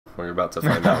We're about to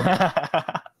find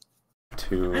out.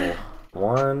 2,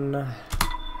 1.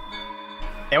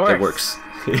 It works.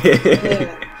 It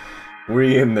works.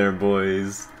 We in there,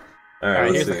 boys. Alright,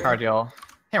 here's let's the see. card deal.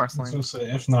 Hammer I was sling. gonna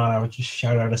say, if not, I would just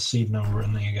shout out a seed number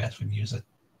and then you guys would use it.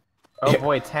 Oh Yeah.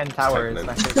 boy, 10 towers, typing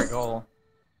my in. favorite goal.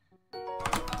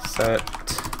 Set.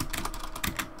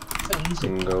 It's easy.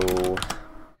 And go.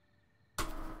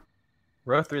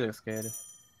 Row 3 looks good.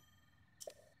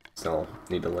 Still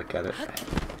need to look at it.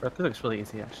 Row 3 looks really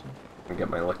easy, actually. And get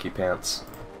my lucky pants.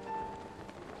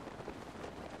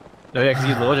 No, yeah, because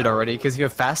you loaded already, because you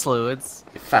have fast loads.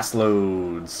 Fast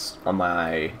loads on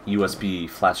my USB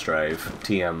flash drive.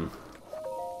 TM.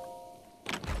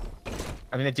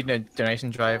 I think they do a donation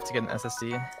drive to get an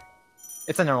SSD.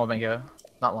 It's a normal bingo,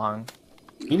 not long.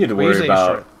 You need to But worry usually about.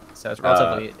 short, so it's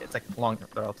relatively, it's like long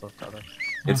relative to others.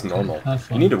 It's Okay, normal. have You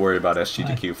fun. need to worry about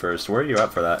SGDQ first. Where are you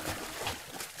at for that?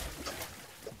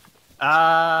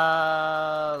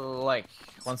 Like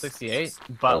 168,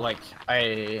 but Oh. like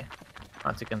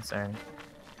not too concerned.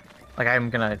 Like I'm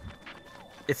gonna,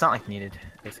 it's not like needed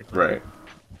basically. Right.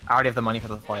 I already have the money for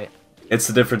the flight. It's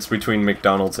the difference between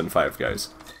McDonald's and Five Guys.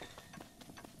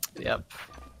 Yep.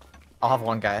 I'll have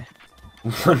one guy.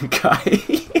 One guy.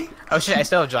 Oh shit! I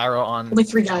still have gyro on. Only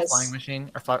 3 guys. Flying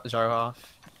machine or gyro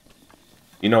off.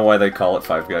 You know why they call it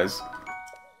Five Guys?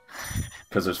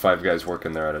 Because there's 5 guys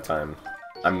working there at a time.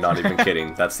 I'm not even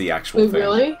kidding. That's the actual Wait, thing.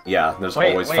 really? Yeah, there's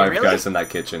Wait, always wait, 5 really? guys in that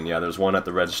kitchen. Yeah, there's 1 at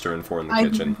the register and 4 in the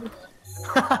kitchen.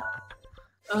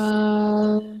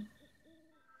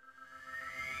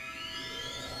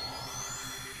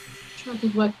 Trying to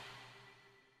think what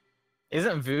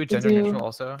Isn't Vu gender do. neutral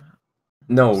also?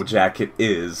 No, Jack, it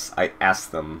is. I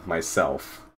asked them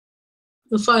myself.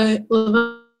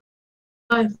 Leviathan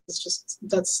is just,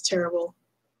 that's terrible.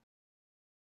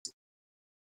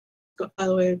 By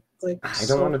the way, like, I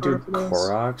don't want to do far for this.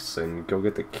 Koroks and go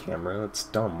get the camera. That's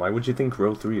dumb. Why would you think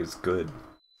row 3 is good?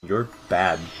 You're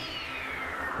bad.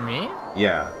 Me?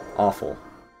 Yeah, awful.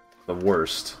 The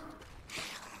worst.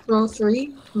 Row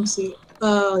 3? Let me see.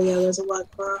 Oh, yeah, there's a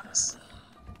black box.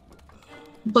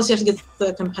 Plus, you have to get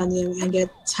the compendium and get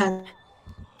 10.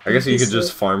 I guess you could pieces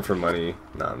just of- farm for money.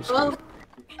 Nah, I'm just Well, kidding.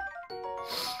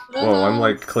 Whoa, I'm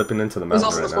like clipping into the There's mountain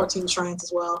also right the now. 14 shrines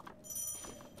as well.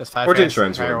 There's 5 14 guys,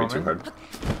 shrines guy or wouldn't be too woman.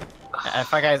 hard.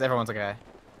 5 guys, everyone's a guy.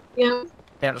 Yeah,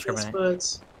 They don't yes, discriminate.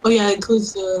 but... Oh yeah, it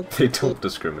includes the... They don't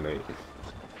discriminate.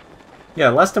 Yeah,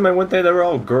 last time I went there, they were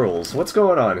all girls. What's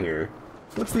going on here?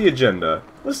 What's the agenda?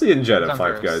 What's the agenda, Some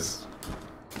 5 girls. guys?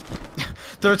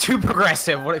 They're too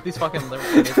progressive. What are these fucking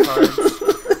liberal cards?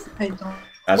 I don't...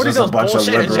 That's What is just a those bunch of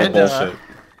bullshit liberal agenda?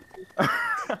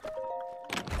 bullshit.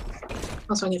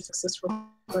 Also, I need to fix this real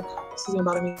quick. This is gonna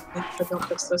bother me if I don't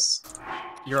fix this.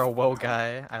 You're a woe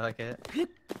guy. I like it.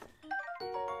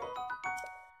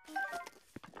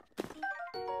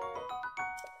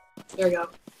 There we go.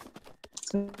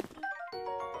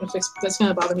 That's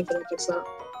gonna bother me if I don't fix that.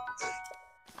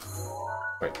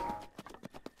 Wait.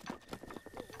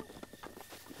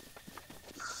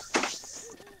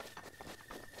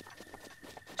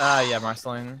 Yeah,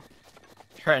 Marceline.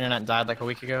 Her internet died like a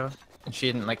week ago, and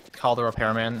she didn't like call the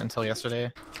repairman until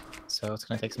yesterday, so it's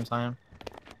gonna take some time.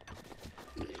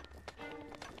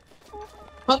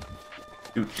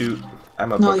 Doot doot.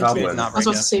 I'm a No, you bokoblin. can't. Not I was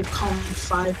right supposed to save column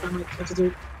 5, but I might have to do...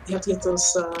 You have to get those,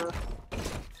 Yo.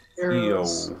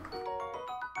 arrows.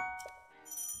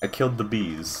 I killed the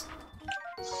bees.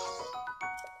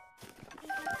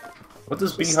 What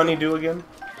does bee honey do again?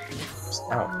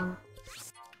 Ow.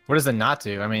 What does it not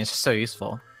do? I mean, it's just so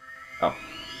useful. Oh.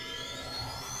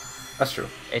 That's true.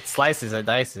 It slices, it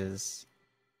dices.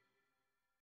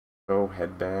 Oh,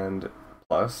 headband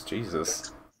plus?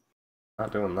 Jesus.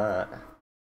 Not doing that.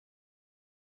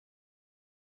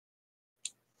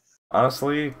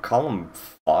 Honestly, column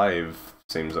 5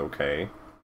 seems okay.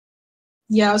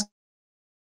 Yeah, I was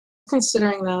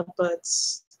considering that, but,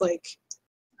 like,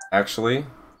 Actually,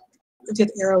 to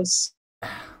get arrows...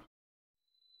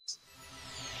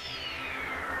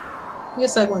 I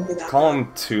guess that wouldn't be that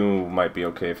column 2 might be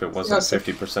okay if it wasn't No, so-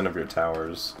 50% of your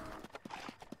towers.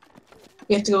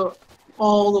 You have to go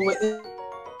all the way...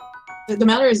 The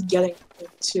matter is getting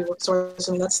to Source.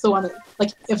 I mean, that's the one that...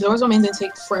 Like, if there was one main didn't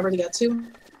take forever to get to,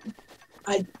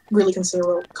 I'd really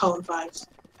consider column 5.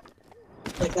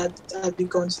 Like, I'd be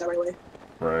going to that right away.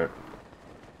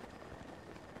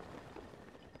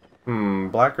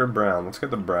 Right. Black or brown? Let's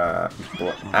get the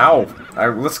Ow!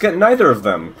 Let's get neither of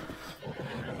them!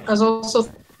 I was also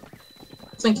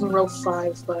thinking row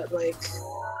 5, but, like...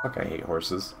 Fuck, I hate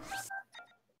horses.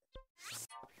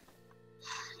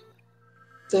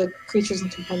 The creatures in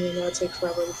Compendium that would take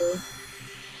forever to do.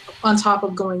 on top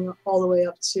of going all the way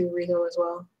up to Rio as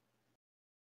well.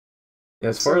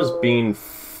 As far as being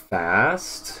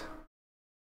fast,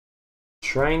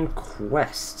 shrine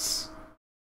quests.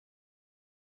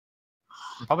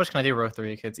 I'm probably just gonna do row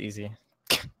 3 because it's easy.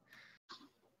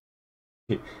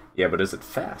 Yeah, but is it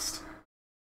fast?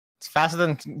 It's faster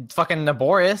than fucking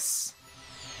Naboris.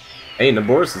 Hey,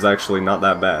 Naboris is actually not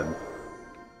that bad.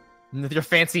 With your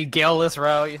fancy Gale-less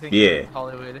row, you think? Yeah.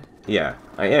 Hollywood. Yeah,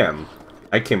 I am.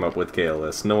 I came up with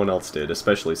KLS. No one else did,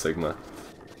 especially Sigma.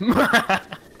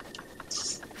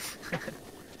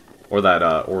 Or that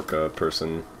Orca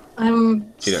person.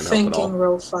 I'm She didn't help at all. thinking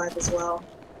row 5 as well.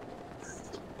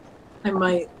 I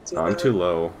might do Oh, I'm that. too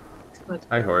low. But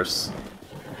Hi, horse.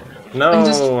 I'm No,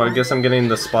 just- I guess I'm getting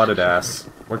the spotted ass.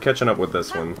 We're catching up with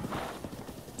this one.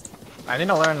 I need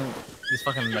to learn these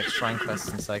fucking like shrine quests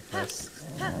and side quests.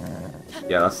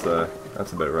 Yeah, that's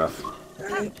a bit rough.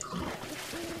 Alright.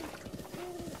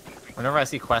 Whenever I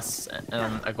see quests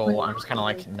and a goal, I'm just kind of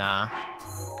like, nah.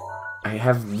 I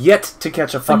have yet to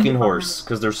catch a fucking horse,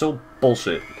 because they're so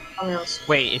bullshit. Something else.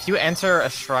 Wait, if you enter a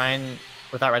shrine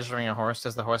without registering a horse,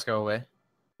 does the horse go away?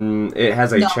 It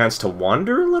has a No. chance to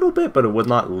wander a little bit, but it would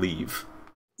not leave.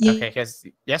 Yeah, Okay, because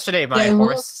yesterday my it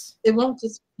won't- horse... It won't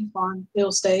just keep on.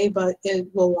 It'll stay, but it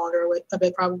will wander a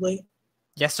bit probably.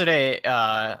 Yesterday,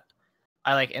 I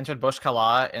like entered Bush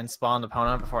Kala and spawned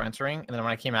Epona before entering, and then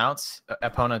when I came out,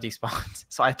 Epona despawned.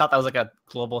 So I thought that was like a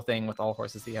global thing with all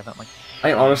horses that you haven't like...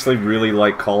 I honestly really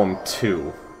like column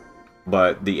 2,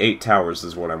 but the 8 towers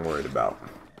is what I'm worried about.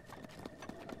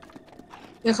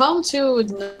 Yeah, column 2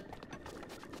 would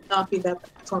not be that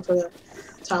fun for the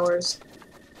towers.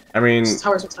 I mean,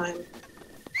 Towers of time.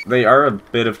 they are a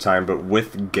bit of time, but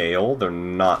with Gale, they're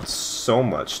not so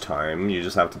much time. You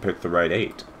just have to pick the right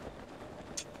 8.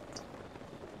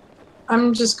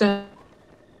 I'm just gonna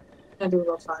do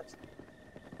row 5.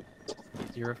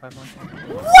 051?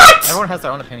 What?! Everyone has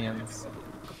their own opinions.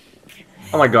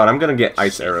 Oh my god, I'm gonna get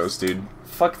ice arrows, dude.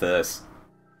 Fuck this.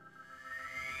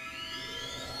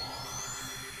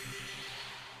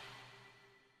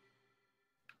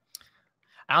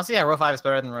 Honestly, yeah, row 5 is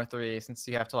better than row 3, since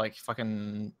you have to like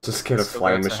fucking... Just get a still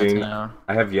flying go to machine. now.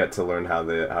 I have yet to learn how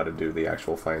to do the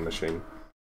actual flying machine.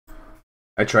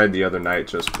 I tried the other night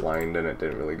just blind and it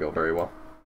didn't really go very well.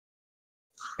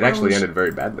 It actually ended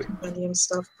very badly. Compendium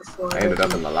stuff before. I ended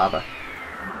up in the lava.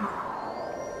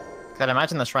 I'd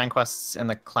imagine the shrine quests in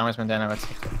the Climber's Bandana would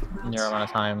take a near amount of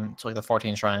time. It's like the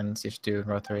 14 shrines you should do in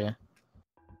row 3.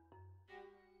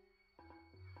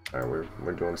 Alright,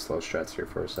 we're doing slow strats here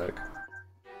for a sec.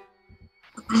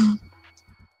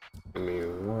 Give me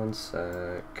 1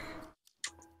 sec.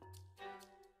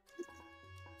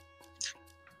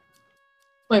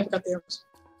 Wait, I forgot the arrows.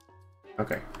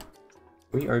 Okay.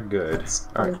 We are good. That's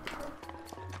Alright.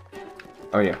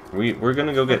 Oh yeah, we're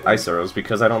gonna go get ice arrows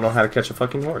because I don't know how to catch a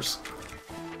fucking horse.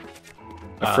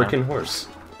 A frickin' horse.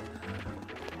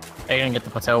 Are you gonna get the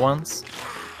plateau ones?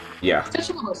 Yeah.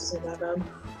 Catching a horse isn't that bad.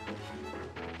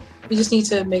 You just need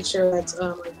to make sure that,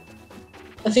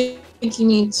 I think you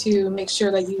need to make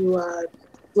sure that you,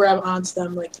 grab onto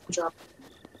them, like, drop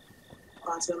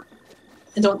onto them.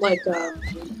 And don't, like,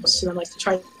 so them, like,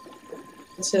 try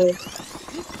to,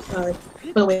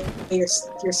 put away your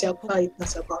sail, not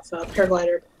sailcloth,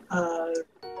 paraglider,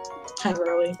 kind of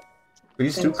early.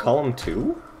 Please do column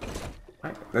 2?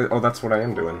 Oh, that's what I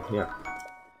am doing, yeah.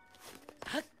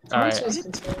 Alright.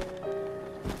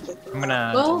 I'm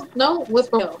gonna... Well, no, with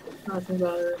Royal. Nothing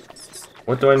about it.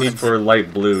 What do I need for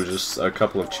light blue? Just a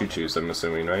couple of choo-choos, I'm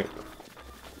assuming, right?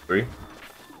 3?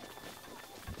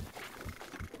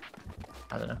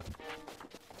 I don't know.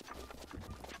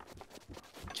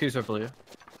 2s are blue.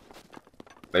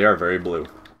 They are very blue.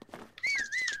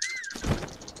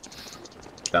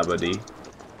 Dabba-dee.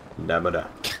 Dabba-da.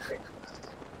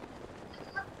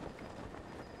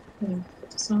 Put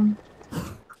this on.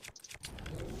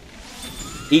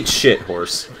 Eat shit,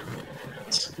 horse.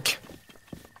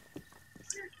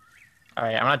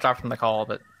 Alright, I'm gonna drop from the call,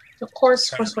 but Of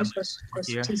course. you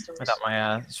Please don't. without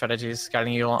my strategies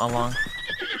guiding you along.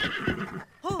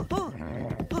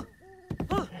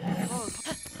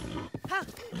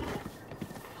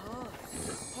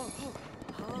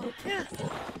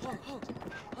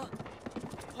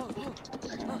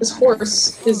 This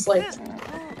horse is like.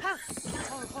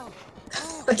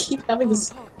 I keep having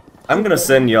this. I'm gonna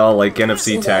send y'all, like,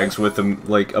 NFC tags with them,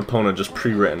 like, Epona just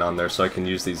pre-written on there so I can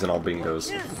use these in all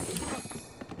bingos.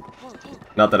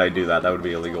 Not that I do that, that would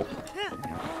be illegal.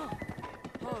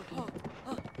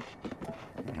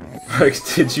 Like,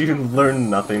 did you learn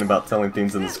nothing about telling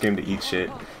things in this game to eat shit?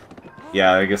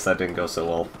 Yeah, I guess that didn't go so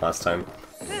well last time.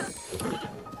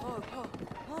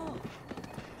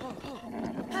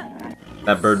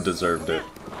 That bird deserved it.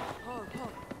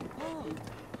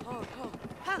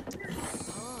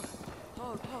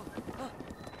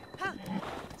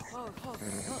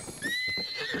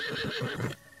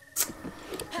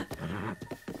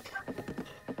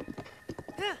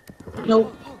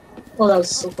 Nope. Oh, that was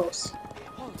so close.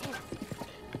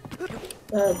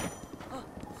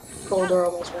 Gold are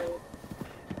almost right.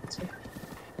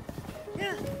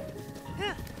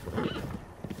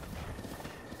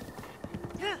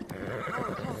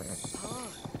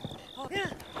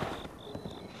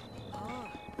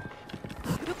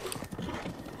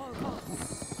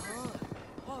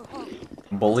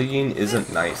 Bullying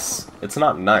isn't nice. It's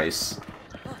not nice.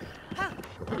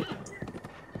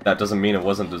 That doesn't mean it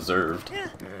wasn't deserved.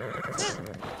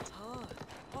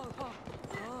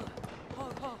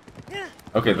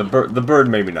 Okay, the bird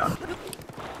maybe not.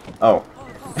 Oh.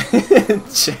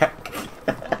 Jack.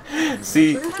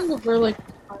 See, We're like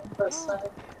on the side.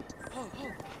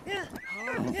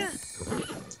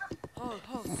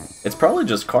 it's probably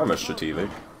just karma strategic.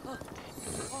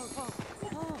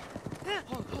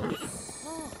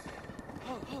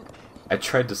 I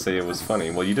tried to say it was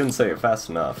funny. Well, you didn't say it fast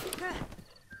enough.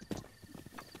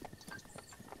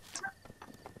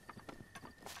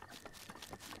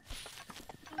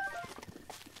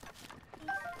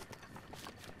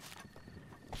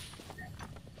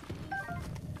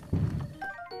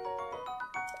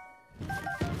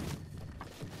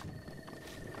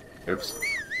 Oops.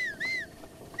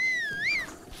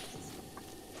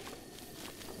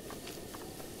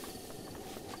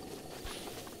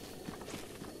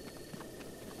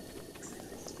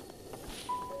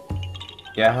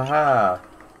 Yeah, haha.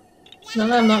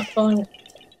 No, I'm not following a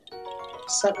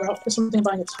set route for something,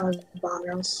 buying a ton of bomb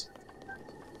rounds.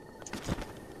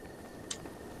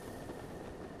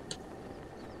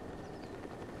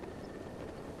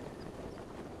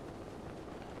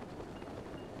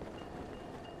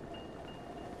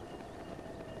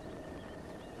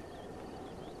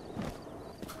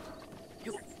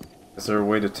 Is there a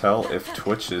way to tell if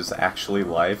Twitch is actually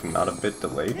live and not a bit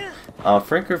delayed?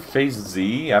 Franker Phase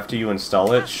Z, after you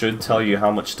install it, should tell you how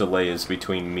much delay is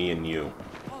between me and you.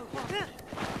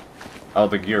 Oh,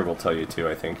 the gear will tell you too,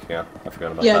 I think. Yeah, I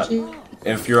forgot about that.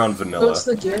 If you're on vanilla. Go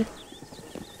to the gear.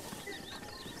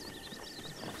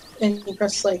 And you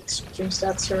press like stream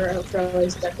stats or how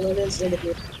his deck load is, it'll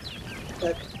give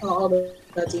you all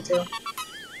that detail.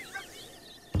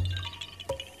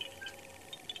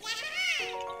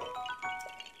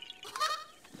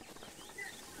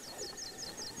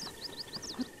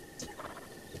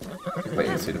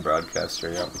 Latency to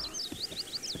broadcaster, yeah.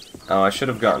 Oh, I should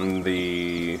have gotten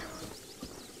the...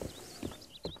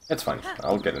 It's fine.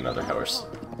 I'll get another horse.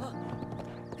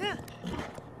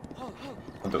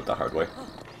 I'll do it the hard way.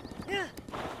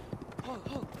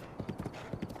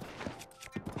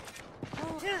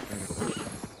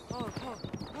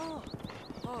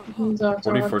 He's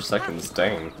 44 seconds,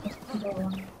 dang.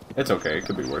 It's okay, it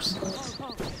could be worse.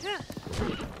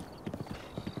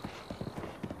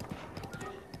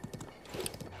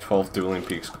 12 Dueling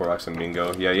Peaks, Koroks, and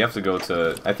Mingo. Yeah, you have to go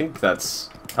to... I think that's...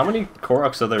 How many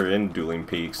Koroks are there in Dueling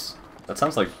Peaks? That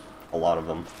sounds like a lot of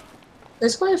them.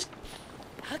 There's quite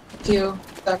a few.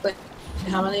 Exactly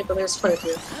how many, but there's quite a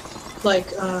few.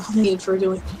 Like, how many for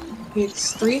doing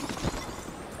Peaks? 3?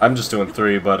 I'm just doing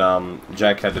 3, but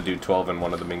Jack had to do 12 in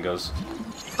one of the Mingos.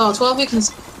 Oh, 12 you can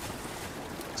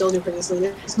still do pretty easily.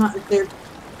 It's not... They're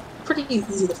pretty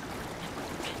easy to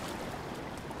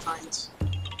find.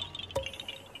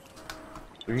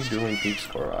 3 Dueling Peaks,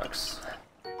 Koroks.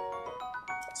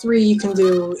 3 you can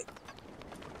do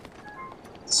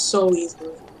so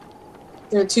easily.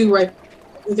 There are 2 right...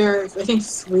 There are, I think,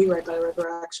 3 right by the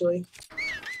river, actually.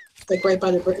 Like, right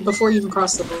by the bridge, before you even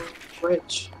cross the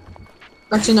bridge.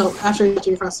 Actually, no, after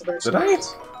you cross the bridge. Did I?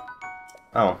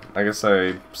 Oh, I guess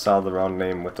I saw the wrong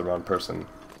name with the wrong person.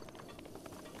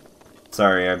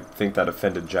 Sorry, I think that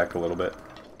offended Jack a little bit.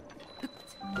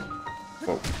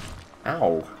 Whoa.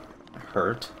 Ow. That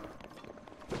hurt.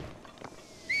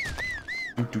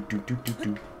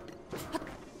 Do.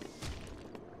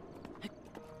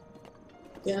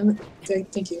 Yeah, okay,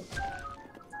 thank you.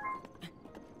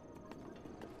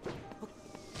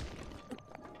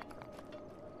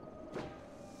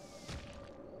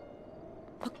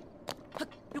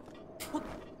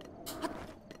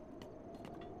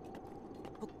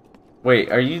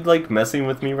 Wait, are you, like, messing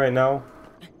with me right now?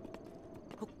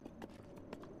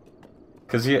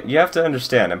 Because you have to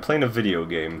understand, I'm playing a video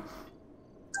game.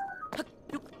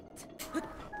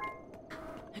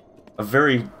 A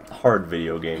very hard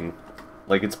video game.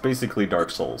 Like, it's basically Dark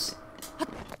Souls.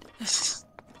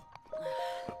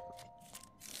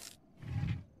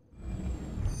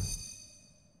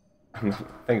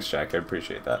 Thanks, Jack. I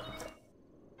appreciate that.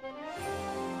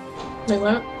 Wait,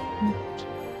 what?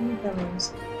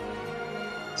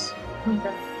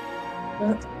 Okay.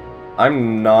 What?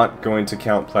 I'm not going to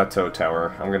count Plateau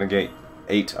Tower. I'm gonna get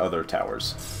 8 other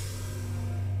towers.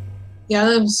 Yeah,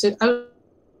 I would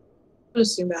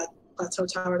assume that Plateau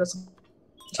Tower doesn't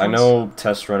I count. know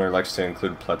Test Runner likes to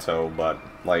include Plateau, but,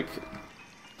 like,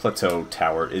 Plateau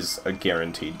Tower is a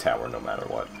guaranteed tower no matter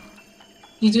what.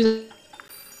 You do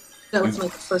that within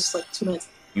like the first like 2 minutes.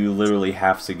 You literally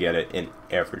have to get it in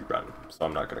every run, so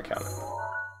I'm not gonna count it.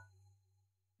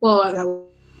 Well, that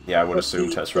Yeah, I would would assume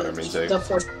be Test Runner means 8. the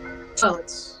fourth. Oh,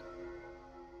 it's...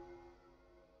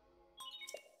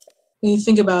 When you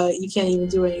think about it, you can't even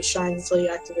do any shines until you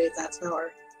activate that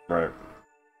tower. Right.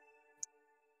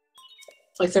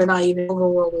 Like they're not even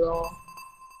overworld at all.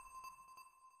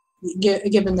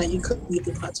 Given that you could leave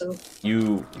the plateau.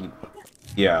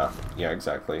 Yeah,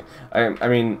 exactly. I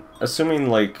mean, assuming,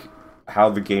 like, how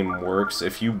the game works,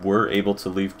 if you were able to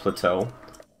leave Plateau,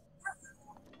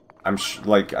 I'm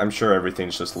sure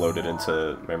everything's just loaded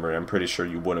into memory. I'm pretty sure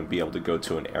you wouldn't be able to go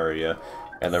to an area,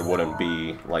 and there wouldn't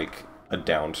be, like, a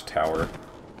downed tower.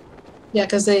 Yeah,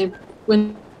 because they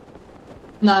would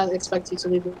not expect you to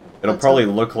leave the plateau. It'll probably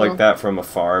look like that from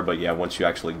afar, but yeah, once you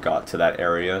actually got to that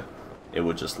area, it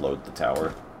would just load the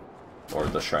tower. Or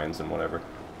the shrines and whatever.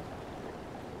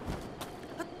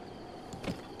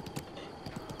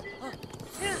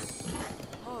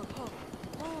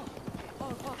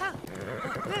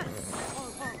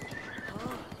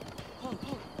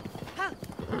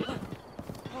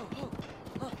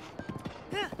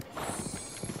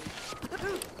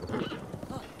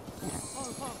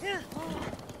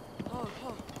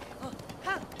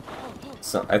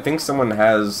 So, I think someone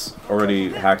has already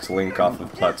hacked Link off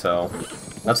of Plateau.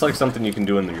 That's like something you can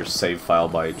do in your save file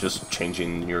by just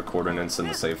changing your coordinates in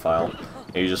the save file.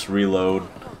 And you just reload,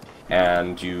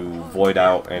 and you void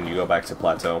out, and you go back to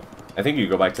Plateau. I think you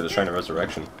go back to the Shrine of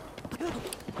Resurrection.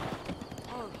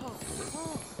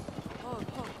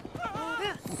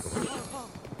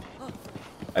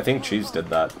 I think Cheese did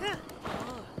that.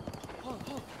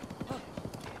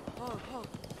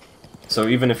 So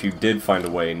even if you did find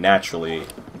a way naturally,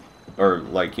 or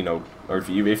like, you know, or if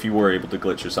you were able to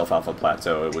glitch yourself off a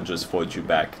plateau, it would just void you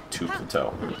back to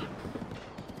Plateau.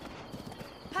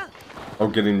 Or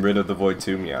getting rid of the Void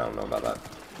Tomb? Yeah, I don't know about that.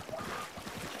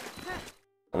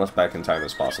 Unless back in time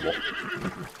is possible.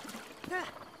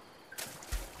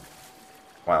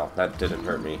 Wow, that didn't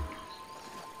hurt me.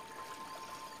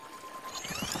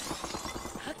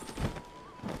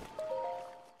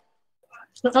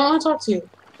 I don't want to talk to you.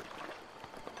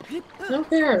 I don't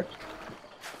care.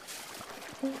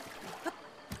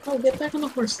 Oh, get back on the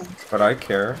horse then. But I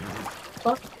care.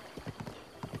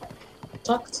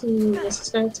 Talk to this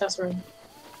guy test room.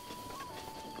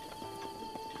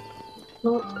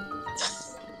 Nope.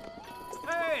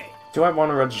 Do I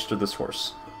want to register this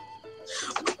horse?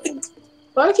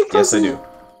 Why do I keep Yes, I pressing do.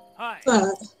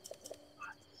 that?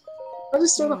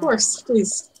 Register the horse,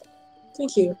 please.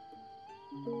 Thank you.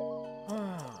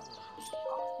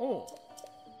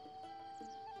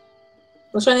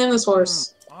 What should I name this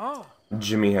horse?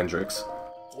 Jimi Hendrix.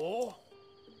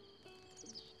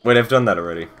 Wait, I've done that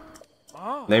already.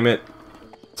 Name it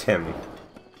Tim.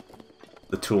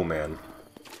 The Tool Man.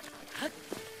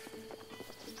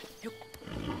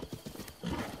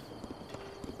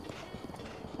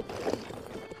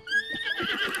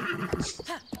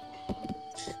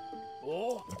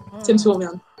 Tim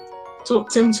Toolman.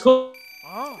 Tim Toolman.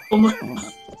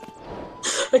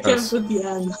 I can't Nice. put the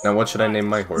N. Now what should I name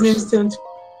my horse? His name's Tim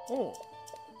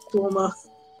Toolman.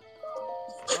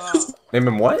 Name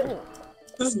him what?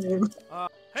 His name.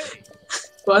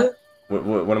 What?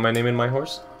 What am I naming my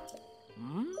horse?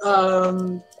 I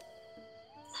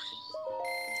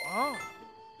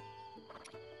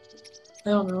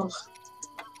don't know.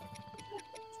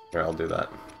 Here, I'll do that.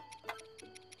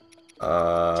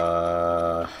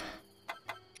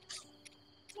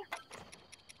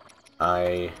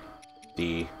 IDK.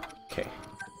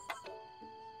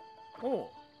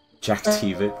 Jack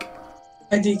Tvik.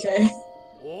 IDK.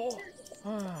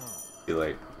 Be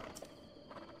late.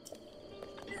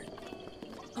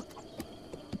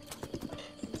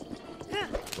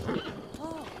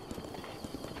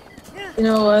 You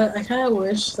know what? I kind of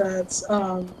wish that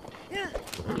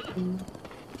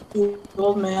the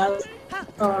old man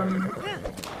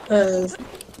is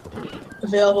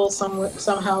available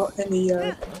somehow in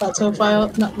the plateau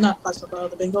file. Not plateau file,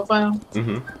 the bingo file.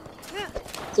 Mm-hmm.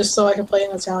 Just so I can play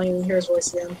in Italian and hear his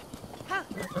voice again.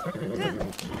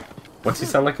 What's he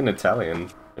sound like in Italian?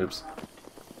 Oops.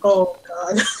 Oh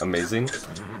god. Amazing.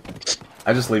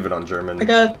 I just leave it on German. I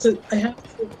have to.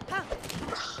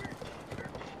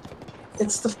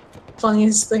 It's the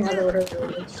funniest thing I've ever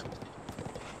heard.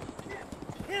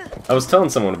 I was telling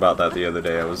someone about that the other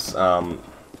day. I was,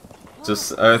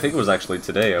 I think it was actually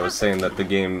today, I was saying that the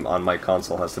game on my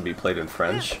console has to be played in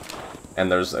French,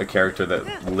 and there's a character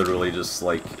that literally just,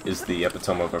 like, is the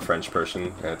epitome of a French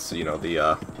person, and it's, you know,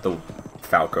 the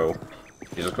Falco.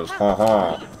 He just goes,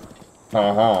 ha-ha,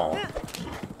 ha-ha,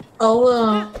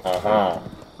 I'll, ha-ha.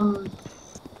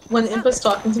 when Impa's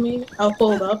talking to me, I'll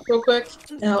pull it up real quick,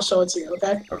 and I'll show it to you,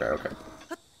 okay? Okay, okay.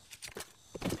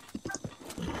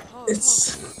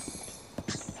 It's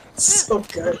so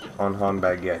good. Han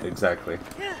baguette, exactly.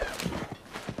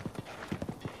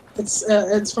 It's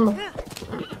from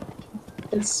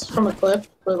a clip,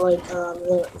 but like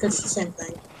it's the same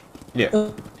thing. Yeah.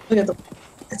 Look at the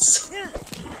it's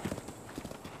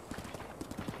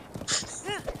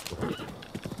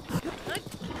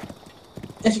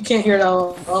if you can't hear it,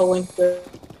 I'll link the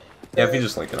Yeah, if you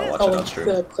just link it, I'll watch it on stream.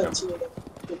 the clip Yeah. to you in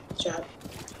the chat.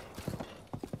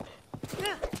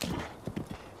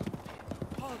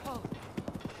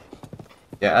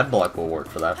 Yeah, AdBlock will work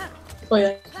for that. Oh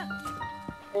yeah,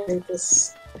 I think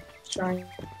this trying.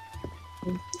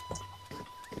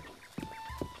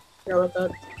 Forgot about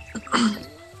that.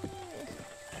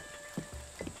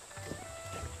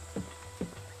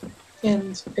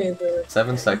 And pay the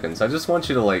 7 seconds. I just want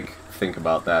you to, like, think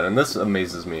about that, and this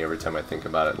amazes me every time I think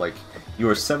about it. Like, you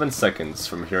are 7 seconds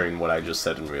from hearing what I just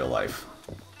said in real life.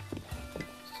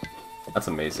 That's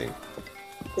amazing.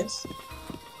 yes.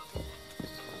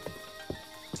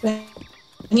 I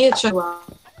need to check out.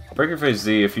 Breaker Phase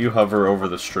Z, if you hover over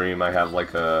the stream, I have,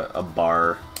 like, a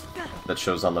bar that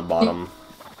shows on the bottom.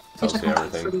 Tells Check you out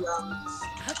everything. for the,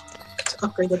 to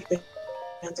upgrade the big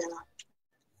bandana.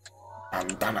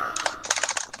 Bandana.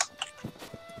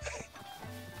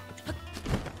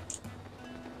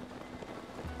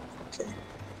 Okay.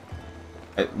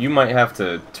 You might have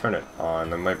to turn it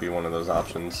on. It might be one of those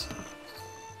options.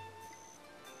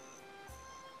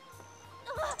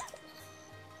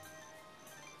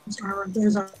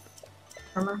 There's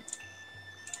armor.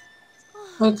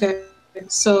 Okay,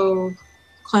 so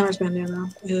climber's bandana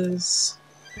is.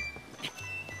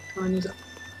 Oh, I need to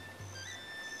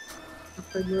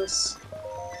upgrade this.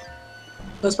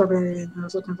 That's barbarian. I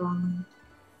was looking for one.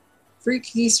 3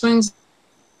 key swings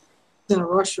in a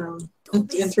rush room. And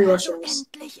 3 rush rooms.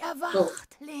 Oh.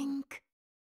 Link.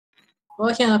 Well,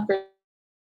 I can't upgrade.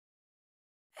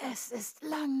 Es ist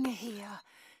lange her.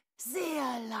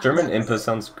 Sehr lange. German Impa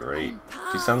sounds great.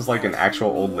 She sounds like an actual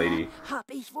old lady. Hab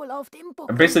ich wohl auf dem Buckel.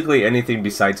 And basically anything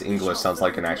besides English sounds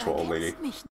like an actual old lady.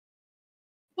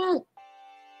 Yeah.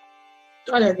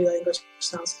 I'd argue that English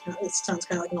sounds kind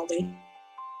of like an old lady.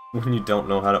 When you don't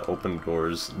know how to open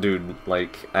doors. Dude,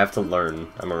 like, I have to learn.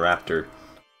 I'm a raptor.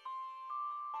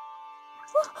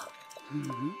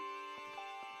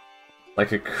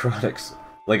 Like a chronic...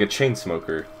 like a chain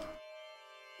smoker.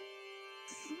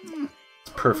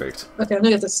 It's perfect. Okay, I'm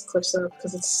gonna get this clip set up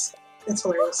because it's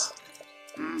hilarious.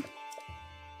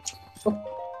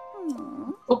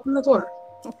 Open the door.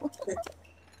 Okay.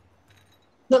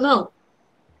 No.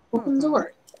 Open the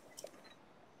door.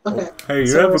 Okay. Hey, you're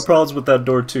so- having problems with that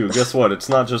door too. Guess what? It's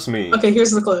not just me. Okay,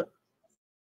 here's the clip.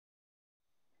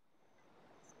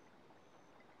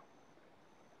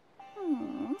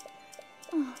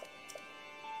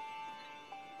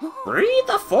 Breathe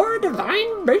the 4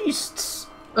 divine beasts!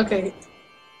 Okay.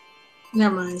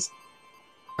 Never mind.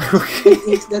 Okay.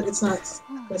 It's not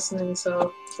listening,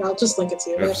 so I'll just link it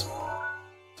to you. Okay? Oops.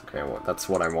 Okay, well, that's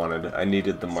what I wanted. I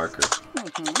needed the marker.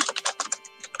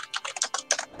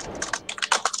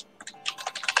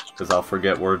 Because I'll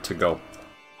forget where to go.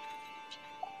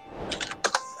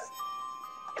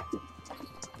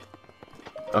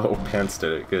 Oh, Pants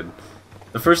did it. Good.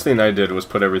 The first thing I did was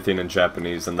put everything in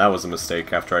Japanese, and that was a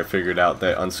mistake after I figured out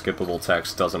that unskippable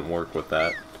text doesn't work with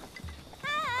that.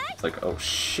 It's like, oh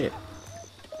shit.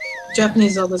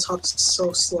 Japanese Zelda talks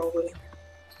so slowly.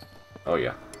 Oh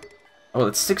yeah. Oh,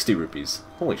 that's 60 rupees.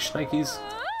 Holy shnikes.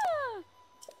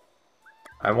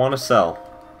 I want to sell.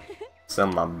 Sell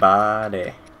my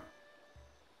body.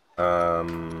 I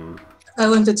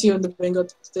linked it to you in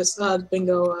the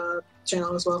bingo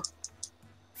channel as well.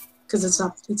 Because it's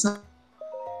not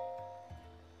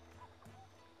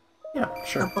Yeah,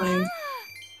 sure. not playing.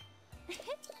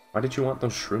 Why did you want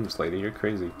those shrooms, lady? You're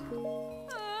crazy.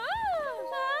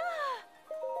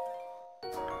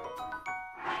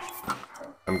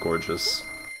 I'm gorgeous.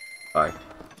 Bye.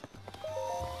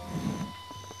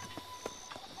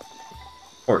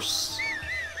 Horse.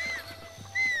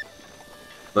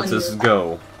 Let's just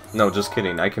go. No, just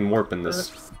kidding. I can warp in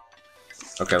this.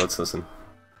 Okay, let's listen.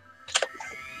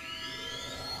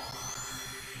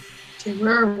 Okay,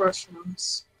 where are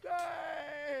restrooms?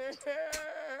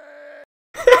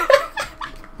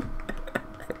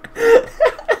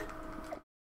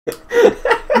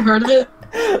 You heard of it?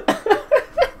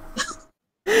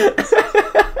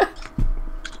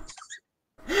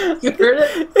 You heard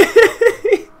it?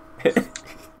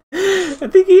 I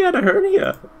think he had a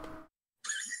hernia.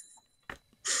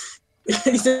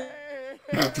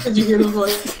 Did you hear the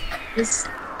voice?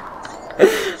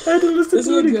 I had to listen to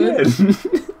Isn't it it good? again.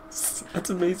 That's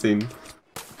amazing.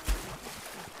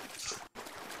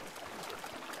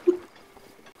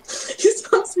 He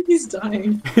sounds like he's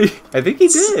dying. I think he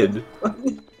did.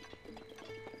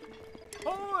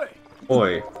 Oi!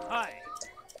 Boy. Hi.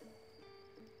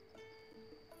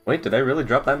 Wait, did I really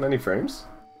drop that many frames?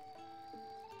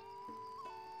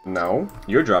 No,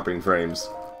 you're dropping frames.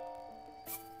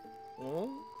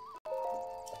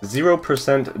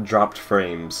 0% dropped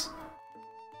frames.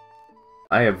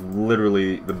 I have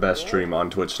literally the best stream on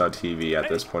Twitch.tv at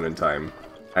this point in time.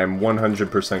 I am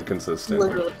 100% consistent.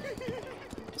 Literally.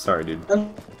 Sorry, dude.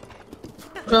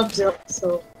 Drop 0,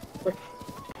 so...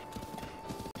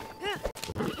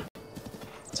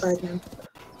 Tired now.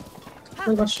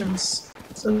 What mushrooms?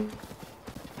 So...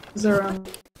 Is there around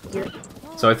here?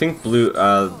 So I think blue,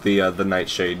 the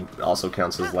nightshade also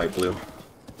counts as light blue.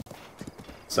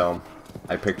 So,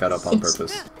 I picked that up on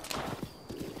purpose. Here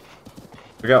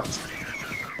we go.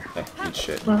 Okay, eat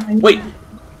shit. Wait!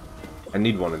 I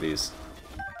need one of these.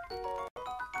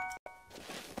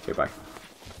 Okay, bye.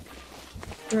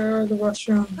 Where are the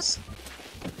restrooms?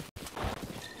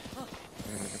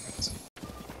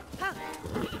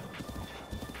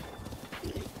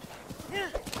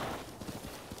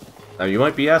 Now you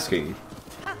might be asking,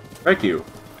 thank you.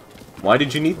 Why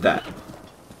did you need that?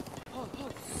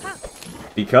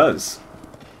 Because.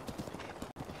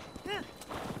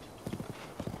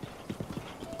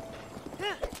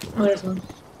 Oh, there's one.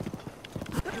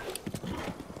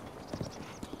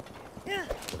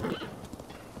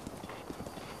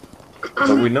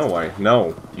 But we know why.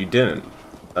 No, you didn't.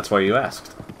 That's why you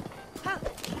asked.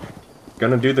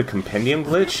 Gonna do the compendium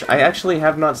glitch? I actually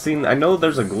have not seen... I know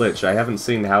there's a glitch. I haven't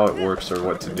seen how it works or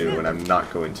what to do, and I'm not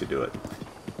going to do it.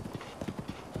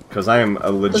 Because I am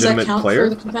a legitimate Does that count player.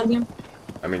 for the compendium?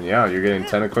 I mean, yeah, you're getting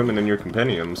 10 equipment in your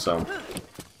compendium, so...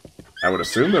 I would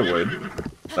assume it would,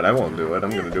 but I won't do it.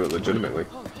 I'm gonna do it legitimately.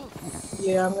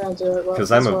 Yeah, I'm gonna do it Because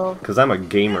well. I'm a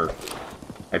gamer.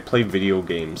 I play video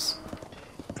games.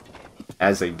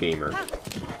 As a gamer.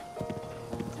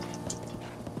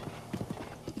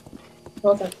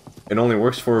 Okay. It only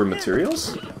works for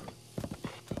materials?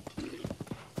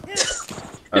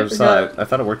 I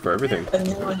thought it worked for everything.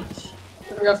 I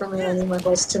forgot for me, I need my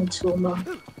boss Tim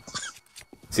Toolma.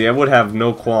 See, I would have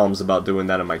no qualms about doing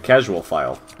that in my casual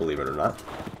file, believe it or not.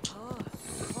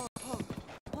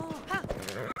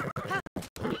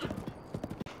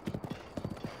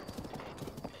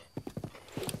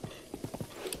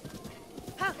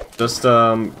 Just,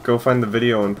 go find the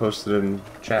video and post it in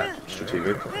chat,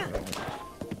 strategic.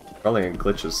 Probably in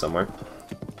glitches somewhere.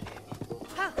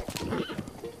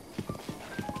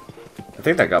 I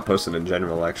think that got posted in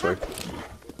general, actually.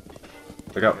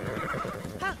 Look out.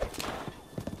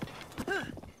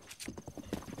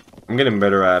 I'm getting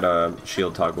better at,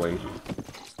 shield toggling.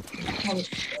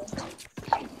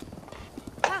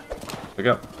 Look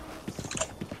out.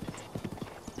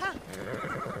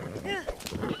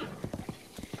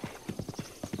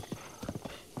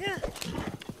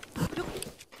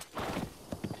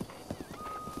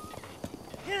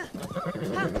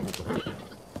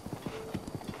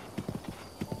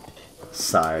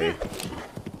 Sigh.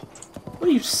 What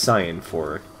are you sighing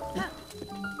for?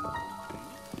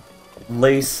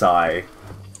 Lay sigh.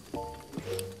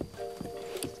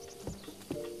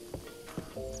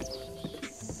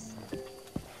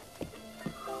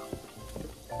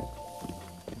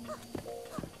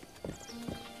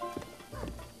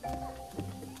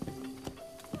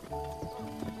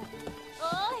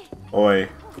 Oi.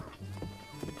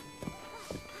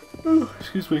 Oh,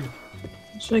 excuse me.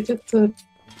 Should I get the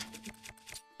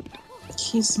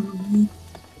keys on me?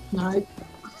 No, I'm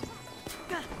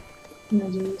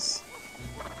gonna do this.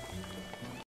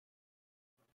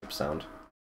 Sound.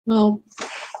 Well,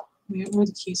 wait, where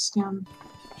the keys stand?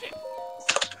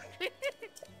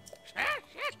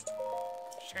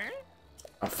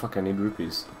 Oh fuck, I need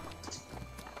rupees.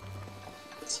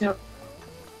 See how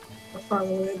far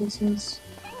away this is.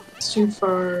 It's too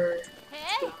far.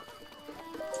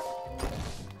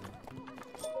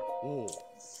 Oh.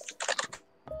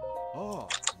 Oh.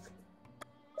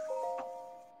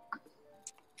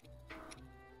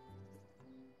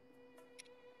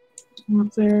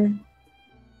 Up there.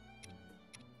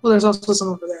 Well, there's also some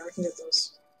over there. I can get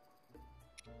those.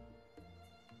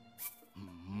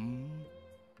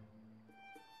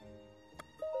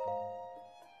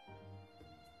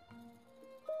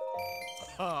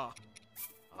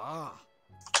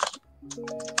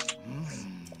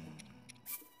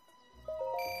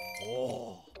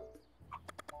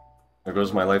 There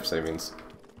goes my life savings.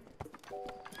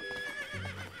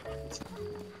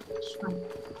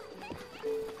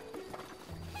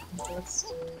 Let's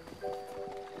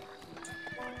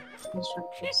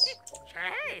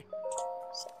try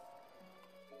this.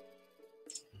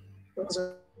 Those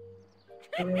are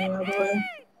really out of the way.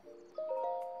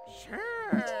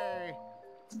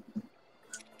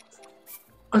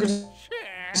 I can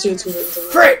just do 2 things.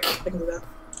 Frick! I can do that.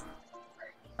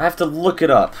 I have to look it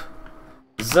up.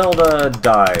 Zelda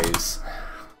dies.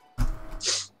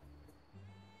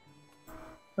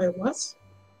 Wait, what?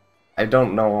 I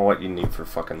don't know what you need for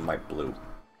fucking light blue.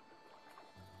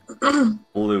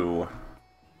 Blue,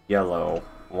 yellow,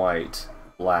 white,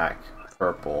 black,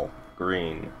 purple,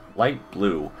 green, light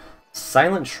blue,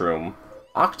 silent shroom,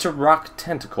 octorock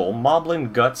tentacle,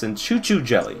 moblin guts, and choo-choo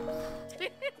jelly.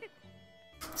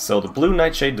 So the blue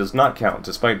nightshade does not count,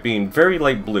 despite being very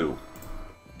light blue.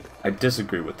 I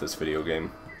disagree with this video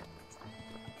game.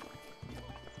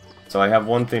 So I have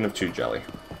one thing of chew jelly.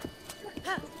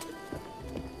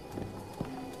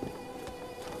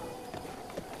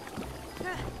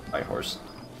 Hi, horse.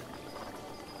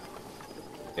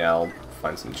 Yeah, I'll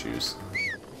find some chews.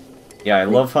 Yeah, I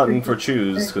love hunting for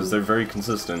chews, because they're very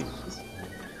consistent.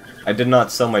 I did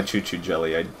not sell my choo-choo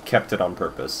jelly, I kept it on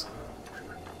purpose.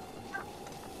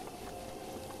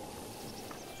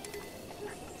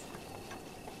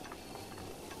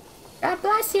 God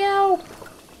bless you!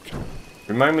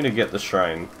 Remind me to get the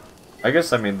shrine. I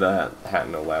guess I mean the hat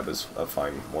in the lab is a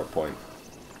fine more point.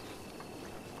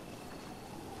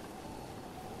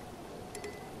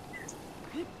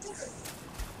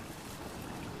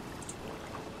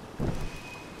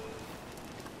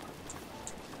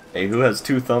 Hey, who has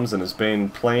 2 thumbs and has been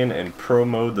playing in pro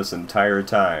mode this entire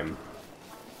time?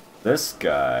 This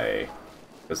guy.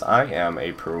 Because I am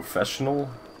a professional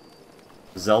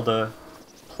Zelda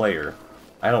player.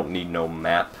 I don't need no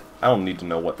map. I don't need to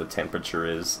know what the temperature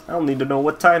is. I don't need to know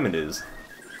what time it is.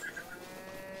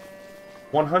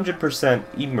 100%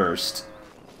 immersed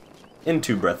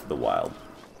into Breath of the Wild.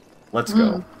 Let's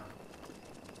go.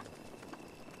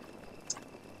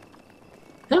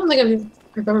 I don't think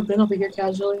I've ever been over here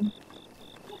casually.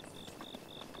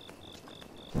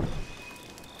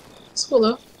 It's cool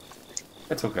though.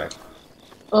 It's okay.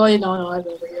 Oh, yeah, no, I've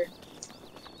been over here.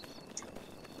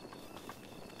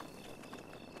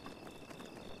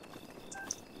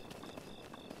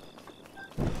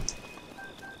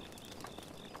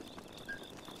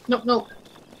 No, no.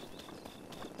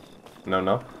 No,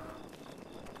 no.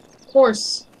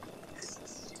 Horse.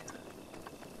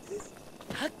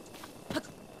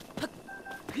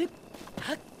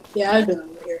 Yeah, I've been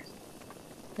over here.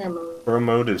 I remember Pro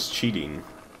mode is cheating.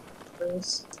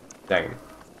 this. Dang.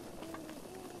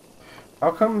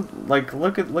 How come, like,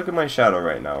 look at my shadow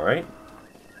right now, right?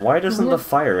 Why doesn't the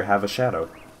fire have a shadow?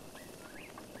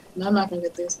 No, I'm not gonna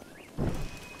get this.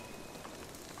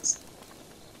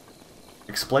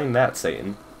 Explain that,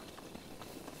 Satan.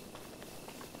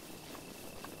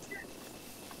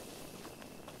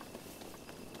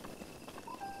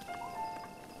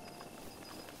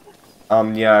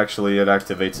 Yeah, actually, it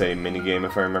activates a minigame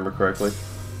if I remember correctly.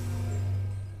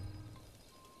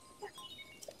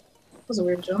 That was a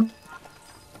weird jump.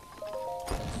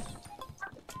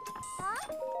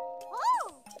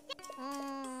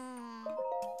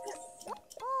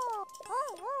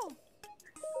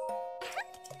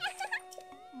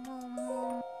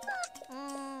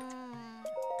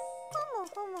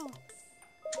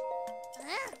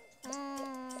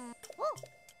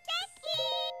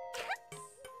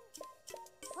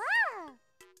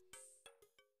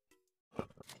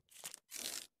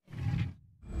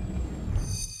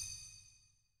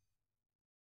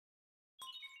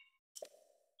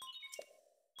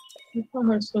 Oh,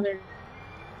 horse, so there.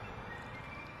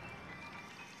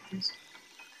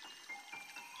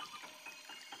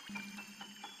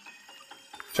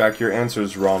 Jack, your answer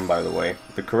is wrong, by the way.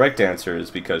 The correct answer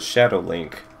is because Shadow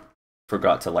Link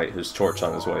forgot to light his torch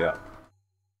on his way up.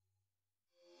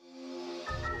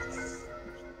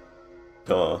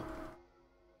 Duh.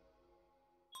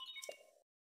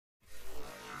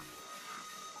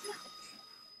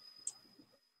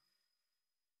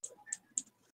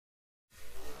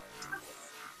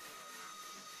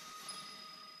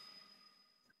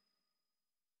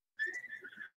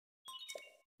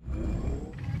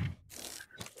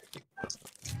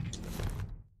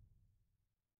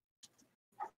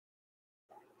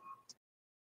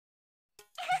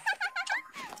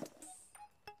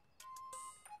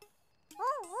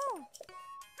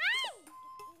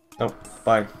 Nope,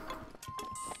 bye.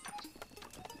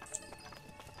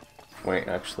 Wait,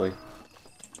 actually.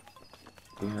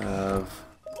 We have...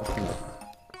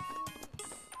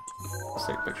 Let's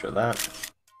take a picture of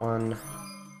that. 1.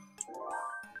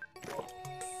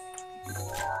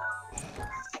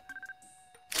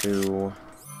 2.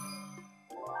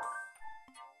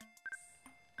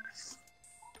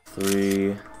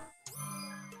 3.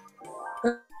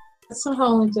 That somehow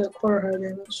only did a quarter heart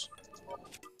damage.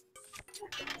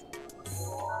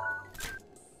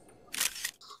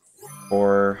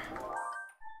 4.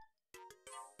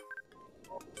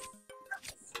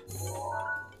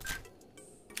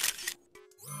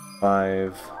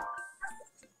 5.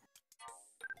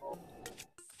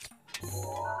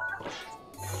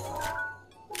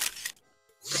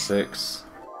 6.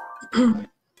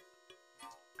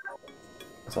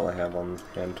 That's all I have on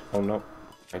hand. Oh no,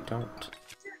 I don't.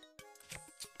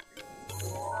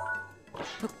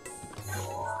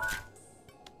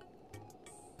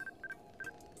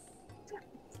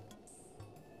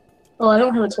 Oh, I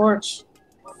don't have a torch.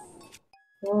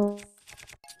 Oh,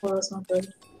 well, that's not good.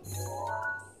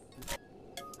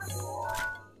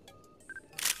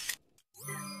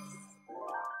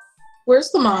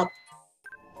 Where's the mob?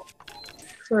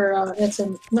 For, it's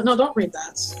in... No, don't read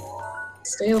that.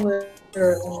 Stay over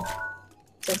there.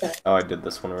 It's okay. Oh, I did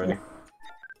this one already.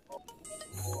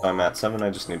 I'm at 7, I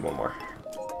just need 1 more.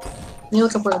 Can you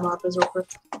look up where the mob is real quick?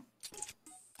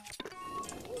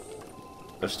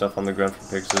 There's stuff on the ground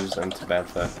for pixies and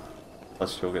Tabantha.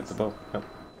 Plus you'll get the bow. Yep.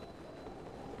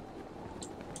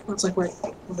 Oh, it's like right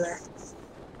over there.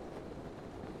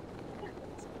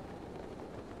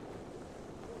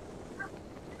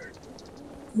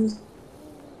 I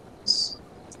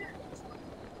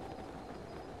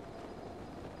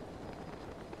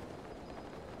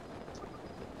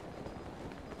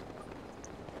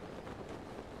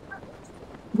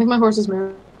think my horse is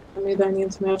married. Maybe I need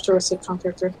to move to a sitcom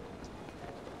character.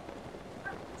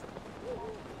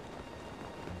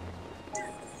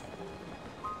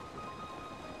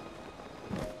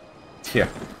 Yeah,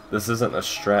 this isn't a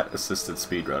strat-assisted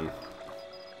speedrun.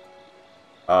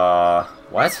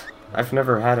 What? I've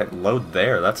never had it load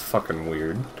there, that's fucking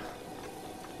weird.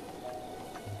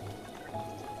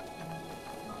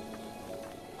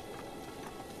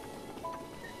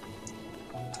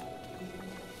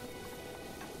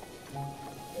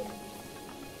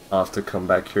 I'll have to come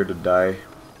back here to die.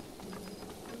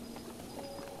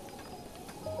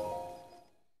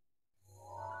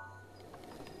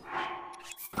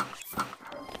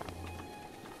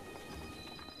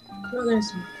 Oh, there's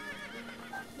some.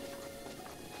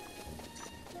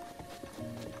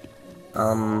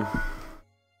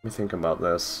 Let me think about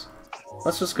this.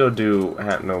 Let's just go do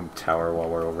Hatno Tower while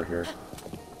we're over here.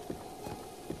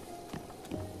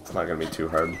 It's not gonna be too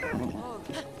hard.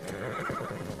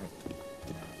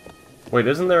 Wait,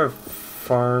 isn't there a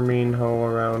farming hoe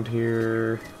around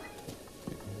here?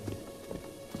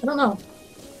 I don't know.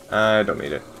 I don't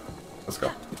need it. Let's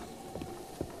go.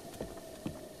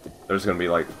 There's gonna be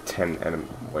like 10 enemies.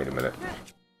 Wait a minute.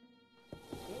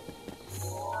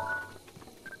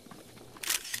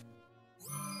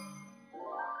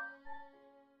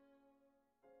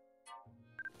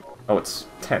 Oh, it's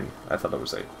 10. I thought that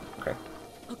was 8. Okay.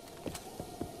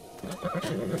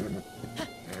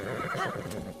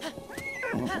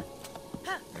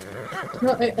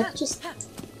 No, I just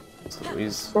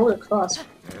Louise. throw it across.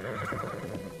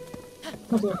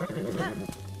 Oh, dear.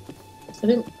 I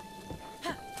didn't.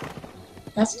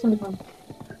 Ask him to come.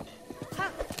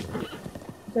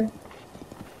 Okay.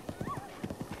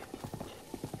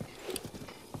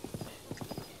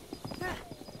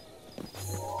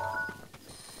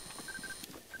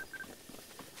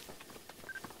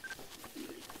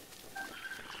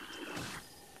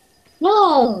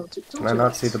 No! Can I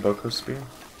not see the Boko spear?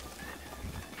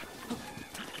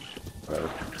 Whatever.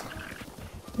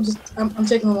 I'm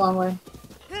taking the long way.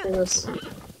 For this.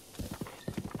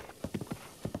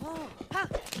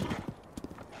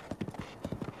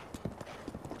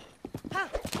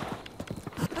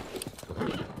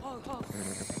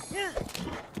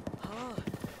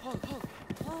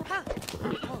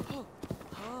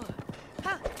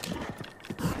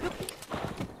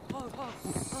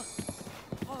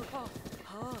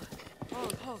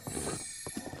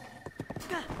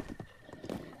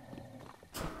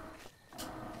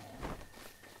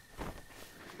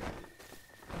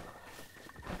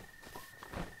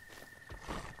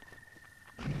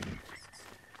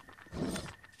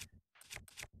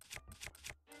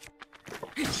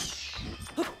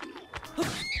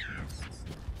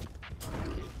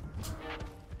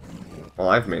 Well,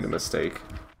 I've made a mistake.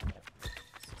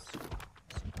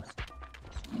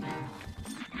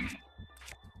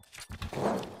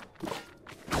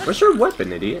 Where's your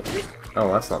weapon, idiot?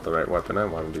 Oh, that's not the right weapon I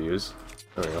wanted to use.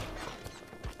 There we go.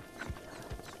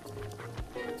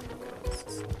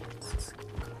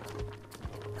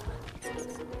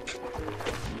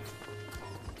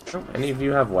 Oh, any of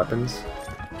you have weapons?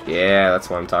 Yeah, that's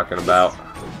what I'm talking about.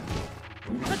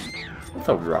 Don't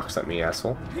throw rocks at me,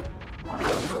 asshole.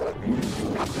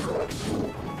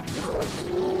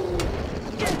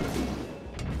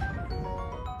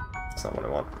 That's not what I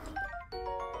want.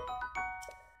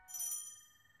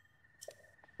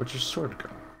 Where'd your sword go?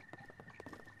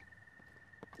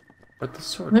 Where'd the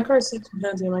sword My go? car seats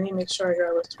behind him. I need to make sure I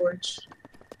grab a torch.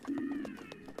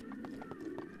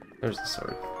 There's the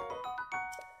sword.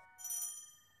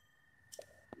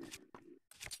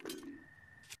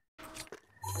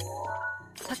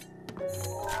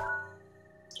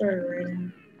 Started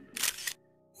raining.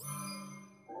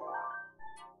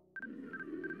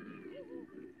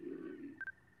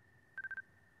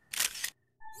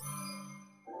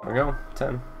 There we go.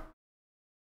 10.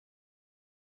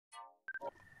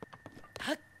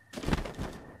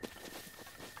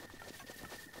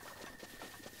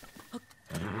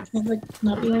 Can't like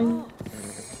not be raining.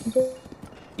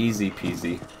 Easy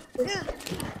peasy.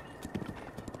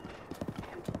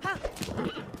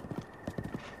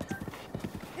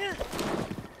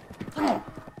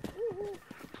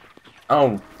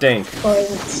 Oh, dang. Oh, it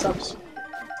stops.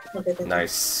 Okay, thank you.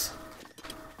 Nice.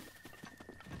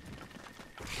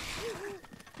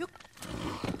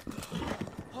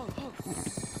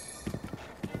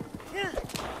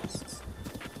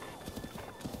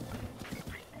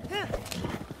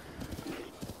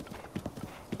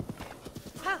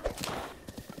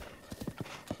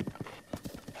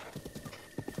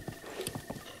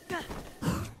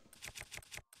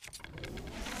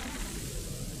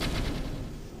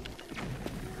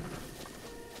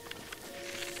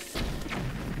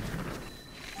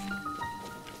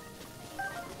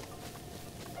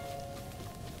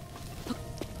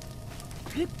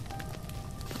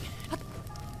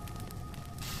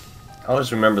 I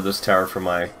always remember this tower for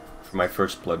my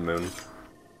first Blood Moon,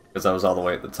 because I was all the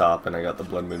way at the top and I got the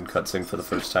Blood Moon cutscene for the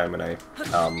first time, and I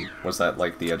was at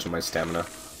like the edge of my stamina,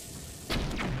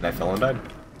 and I fell and died. It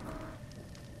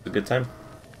was a good time.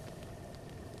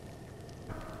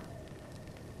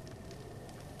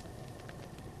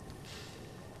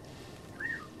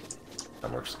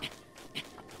 That works.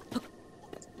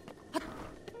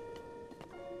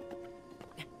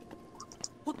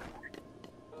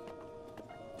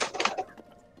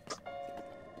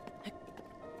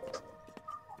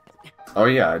 Oh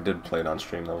yeah, I did play it on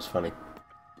stream, that was funny.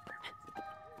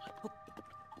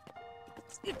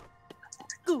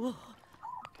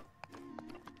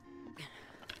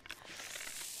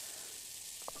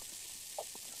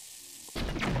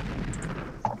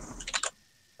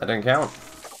 That didn't count.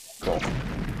 Cool.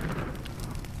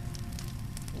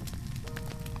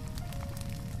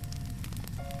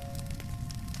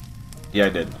 Yeah, I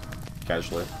did.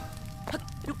 Casually.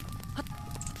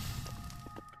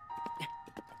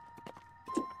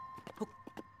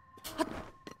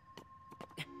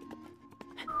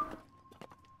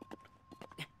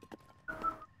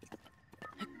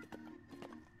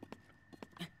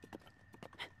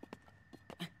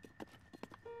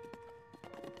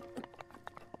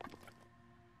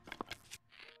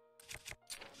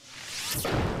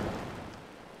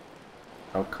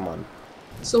 Oh, come on.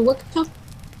 So what kind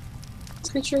of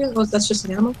creature again? Oh, that's just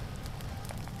an animal?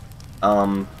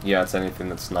 Yeah, it's anything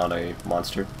that's not a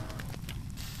monster.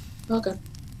 Okay.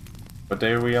 What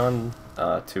day are we on?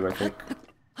 2, I think.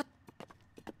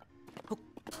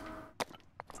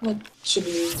 That should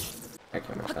be I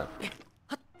can't make that.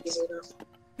 easy enough.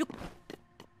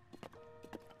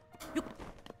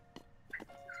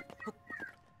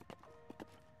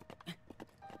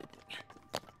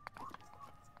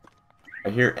 I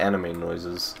hear anime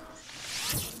noises.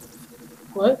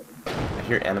 What? I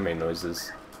hear anime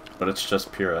noises, but it's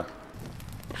just Pyrrha.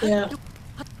 Yeah.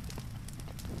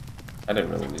 I didn't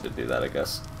really need to do that, I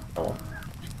guess. Oh well.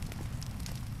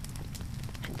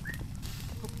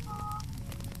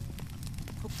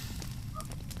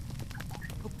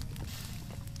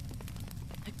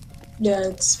 Yeah,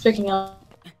 it's picking up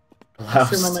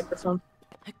through my microphone.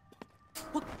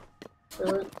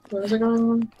 Where was I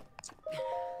going?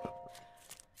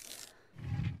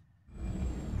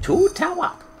 To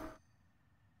tower.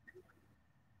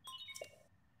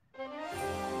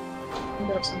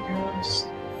 Grab some arrows.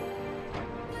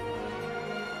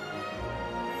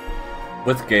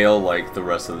 With Gale, like, the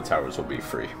rest of the towers will be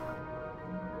free.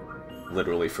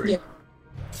 Literally free. Yeah.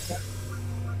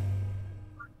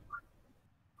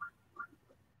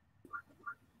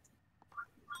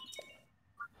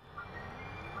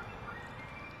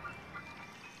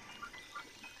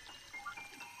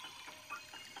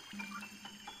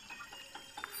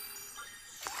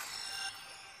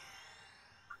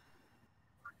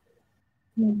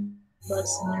 Bug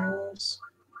scenarios.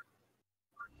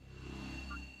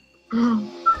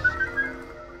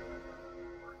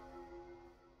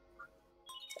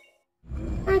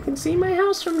 I can see my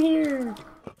house from here.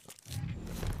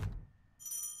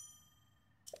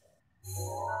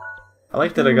 I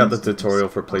like that I got the tutorial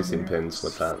for placing pins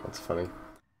with that. That's funny.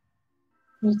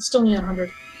 You still need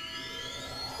 100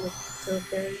 to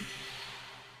repair.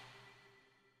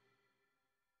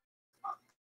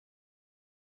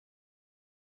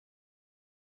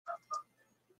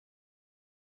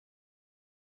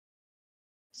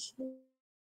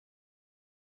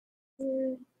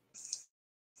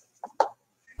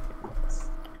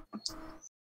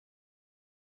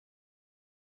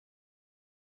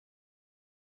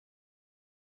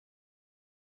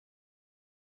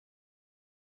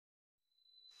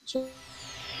 Should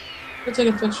take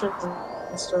a picture of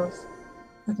and stuff.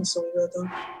 I can still do it though.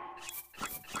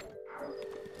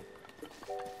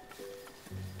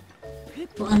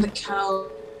 Oh, and the cows.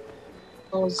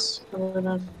 Other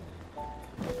than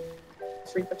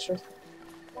free picture.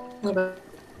 What about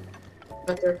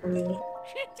back there for me?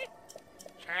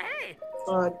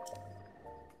 God.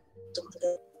 Don't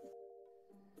forget.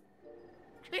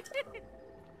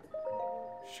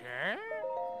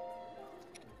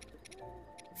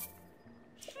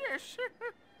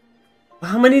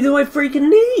 How many do I freaking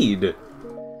need?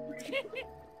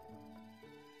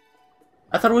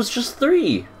 I thought it was just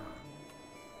 3.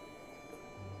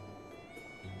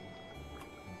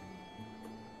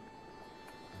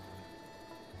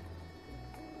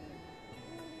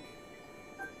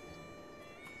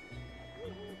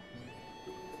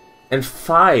 And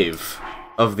 5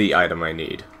 of the item I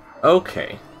need.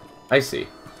 Okay. I see.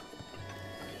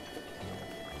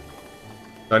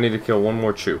 I need to kill one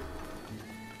more Chew.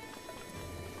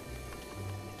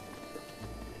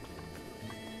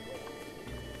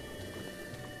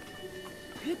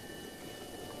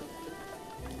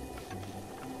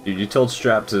 Dude, you told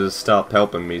Strap to stop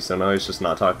helping me, so now he's just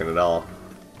not talking at all.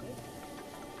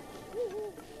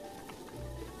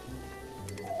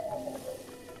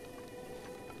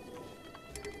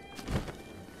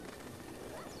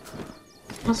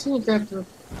 I also need to grab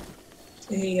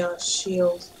a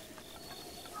shield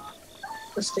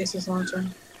for Stacy's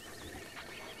lantern.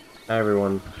 Hi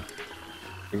everyone.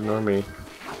 Ignore me.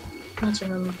 I'm gonna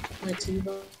turn on my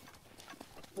TV.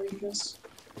 This.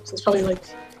 So it's probably like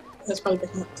that's probably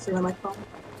picking up through my microphone.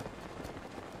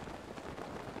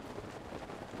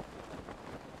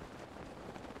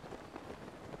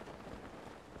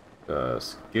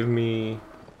 Give me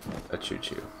a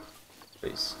choo-choo,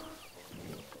 please.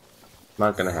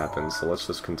 Not gonna happen, so let's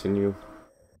just continue.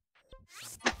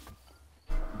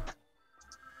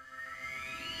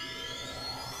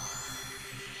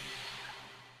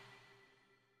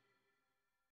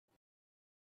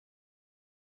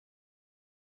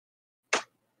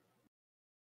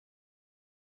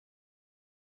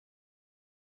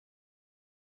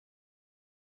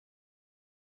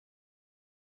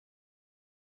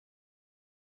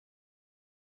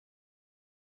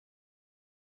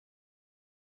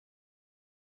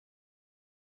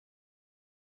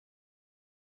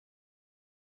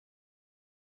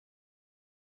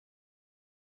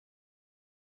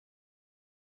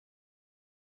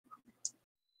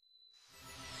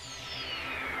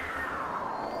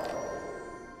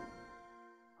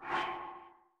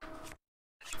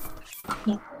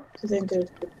 No, because I'm good.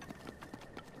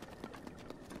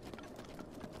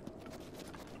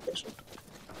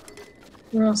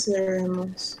 Where else are there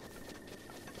animals?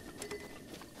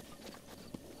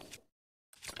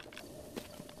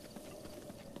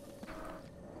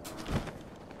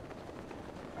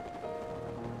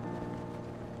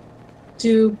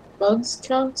 Do bugs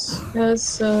count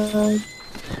as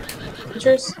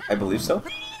creatures? I believe so.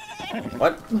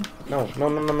 What? No, no,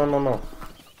 no, no, no, no, no.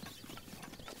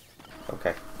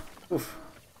 Okay. Oof.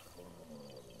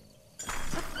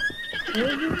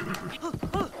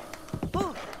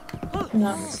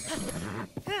 No.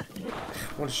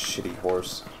 What a shitty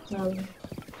horse. No.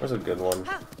 Where's a good one?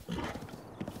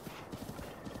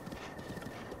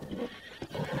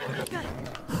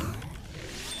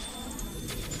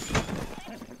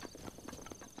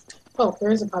 Oh,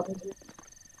 there is a problem.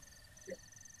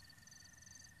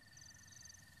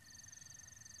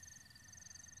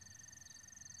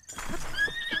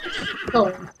 Oh.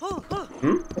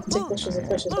 Hmm? I can take pictures of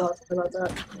fish as well. I forgot about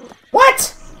that.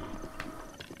 What?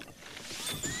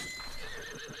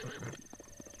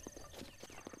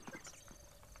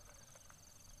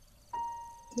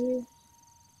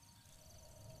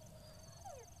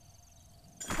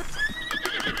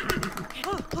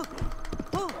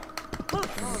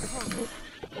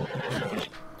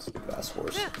 Let's do that. fast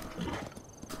horse.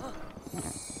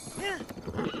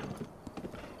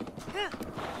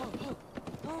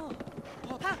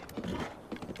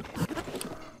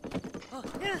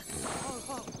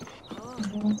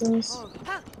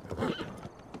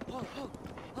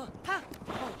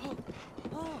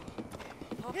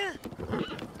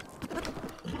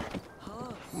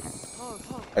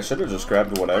 I should have just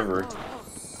grabbed whatever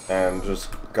and just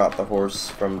got the horse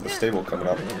from the stable coming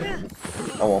up.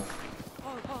 Oh well.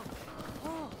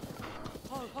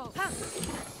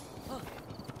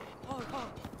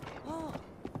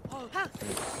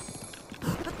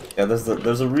 Yeah,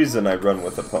 there's a reason I run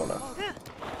with Epona.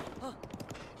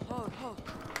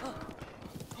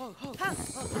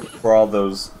 For all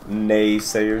those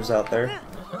naysayers out there.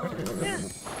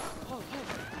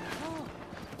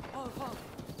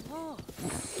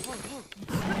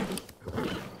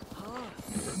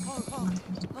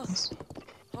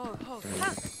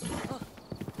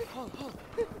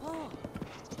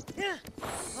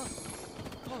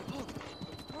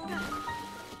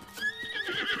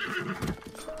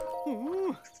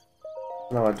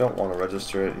 No, I don't want to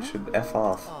register it. You should F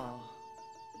off.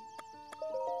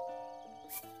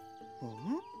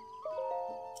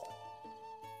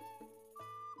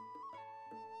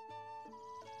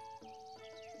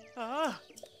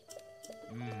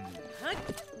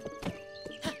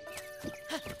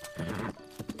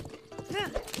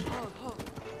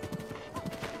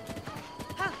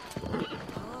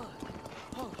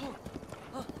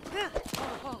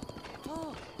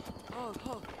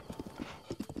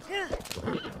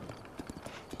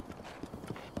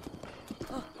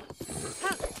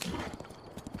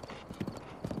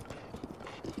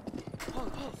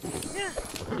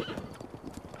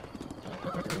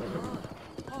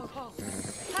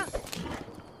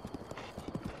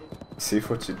 See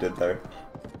what you did there?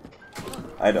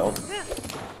 I don't.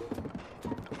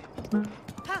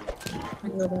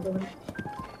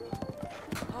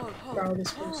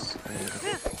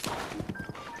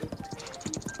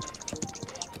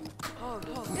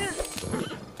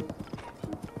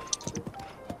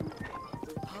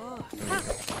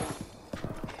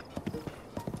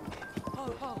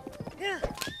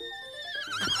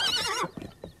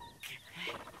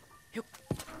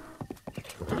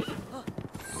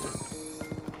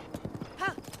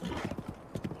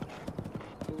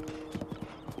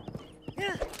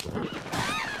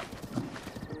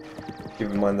 Keep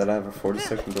in mind that I have a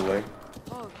 40-second delay.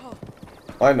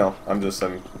 I know, I'm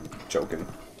joking.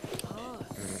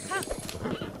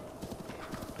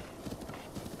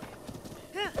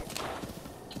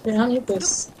 Yeah, I don't need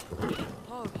this.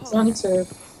 So I don't need to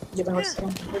get my horse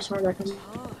again. There's more that I can do.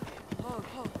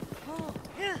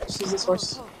 Just use this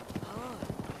horse.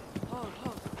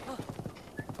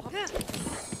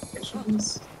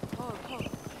 Patience.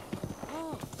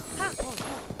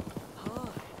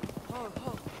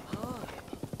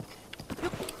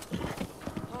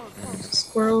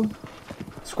 Squirrel.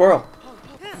 Squirrel!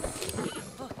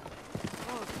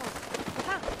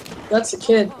 That's a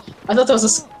kid. I thought that was a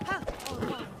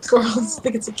squirrel. I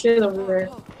think it's a kid over there.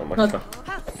 Oh my No, god.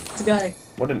 it's a guy.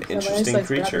 What an Yeah, interesting but I just, like,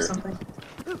 grabbed creature. something.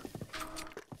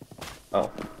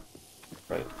 Oh.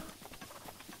 Right.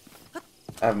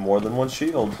 I have more than one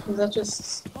shield. Is that just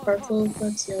sparkle?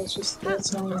 That's, yeah, it's just,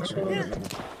 that's not actually. I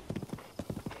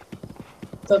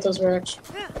thought those were actually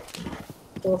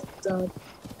both,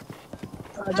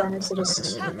 darn it, so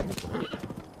just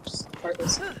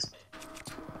sparkles.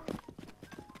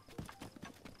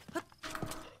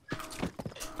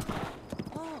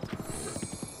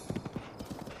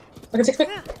 I can take a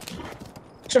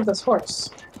picture of this horse.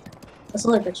 That's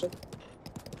another picture.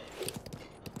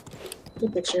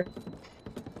 Good picture.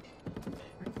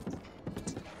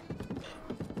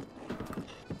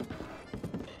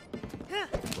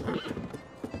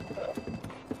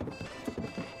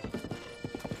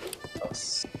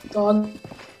 Dog.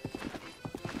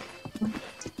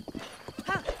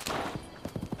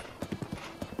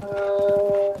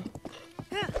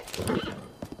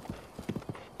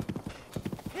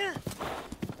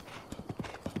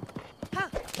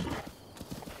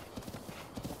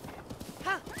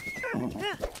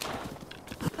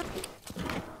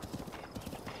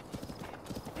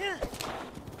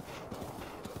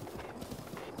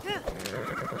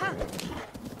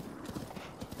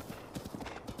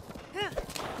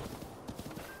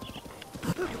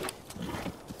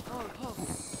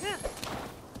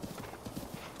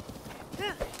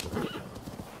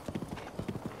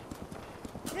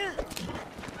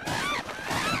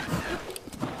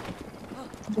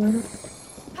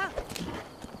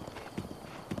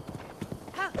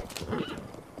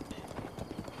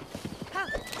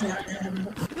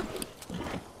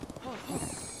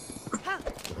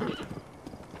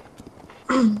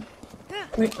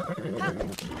 Wait.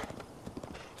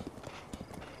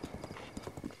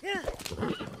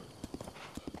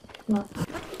 No.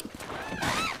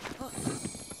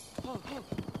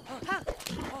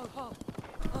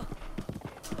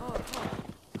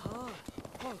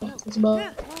 It's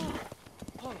about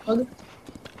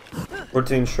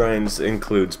 14 shrines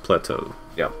includes plateau.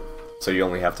 Yep. So you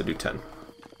only have to do 10.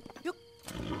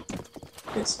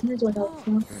 yes, here's what helps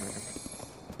now.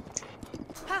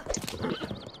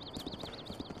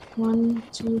 1,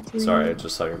 2, 3. Sorry, I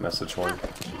just saw your message one.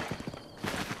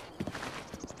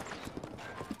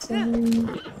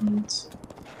 7,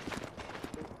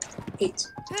 8.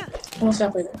 Almost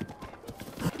halfway there.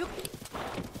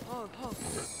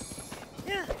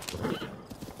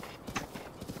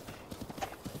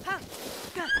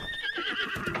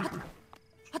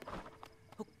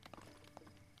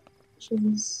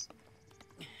 Jeez.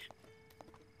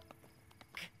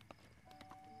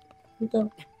 Here we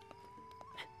go.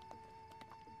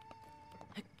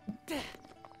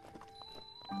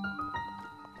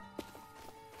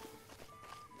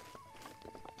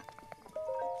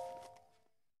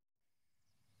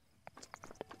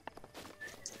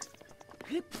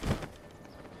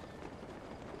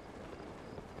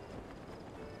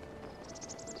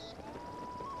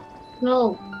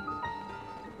 No.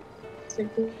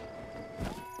 Take this.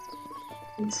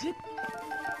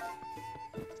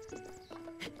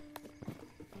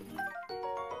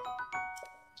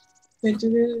 Wait, do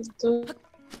those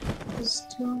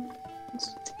two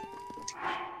ones?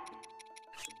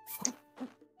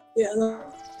 Yeah,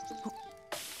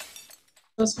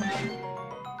 that's fine.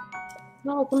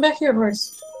 No, come back here,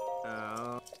 horse.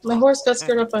 My horse got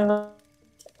scared up by a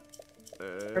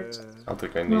I don't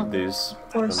think I need these.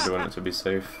 I'm doing it to be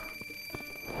safe.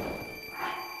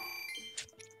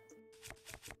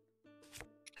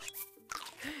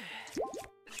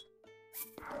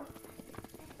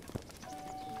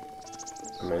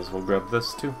 I may as well grab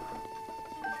this too.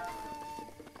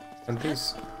 And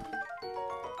these.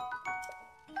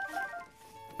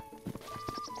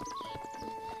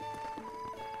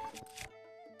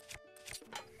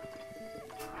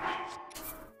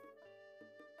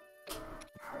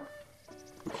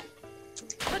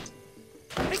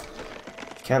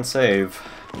 Can't save.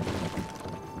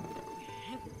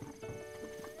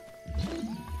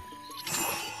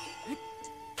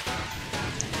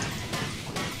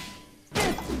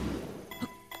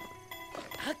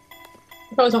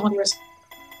 I probably don't want to risk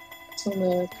some of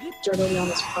the dirt over on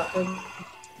this platform.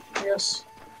 Yes.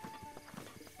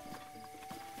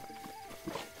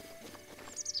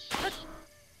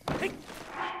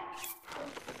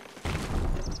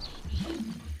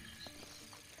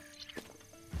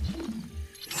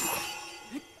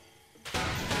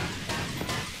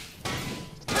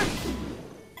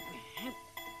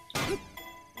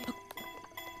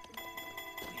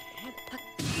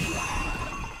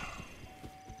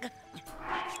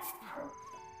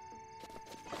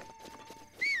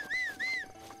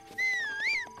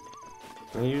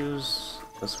 Can I use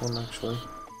this one actually?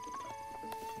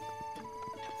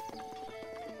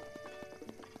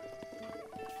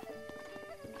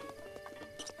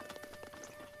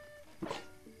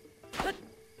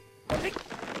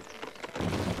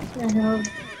 I have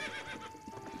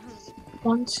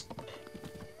 1,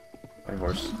 My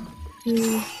horse.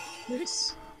 2,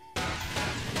 6,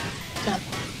 10.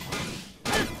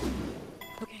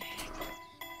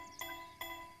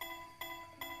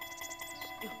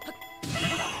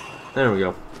 There we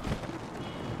go.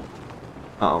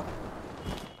 Uh-oh.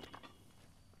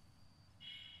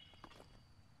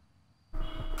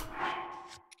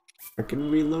 I can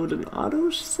reload an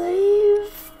autosave?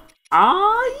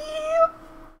 Ah, yeah!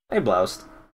 Hey, Bloused.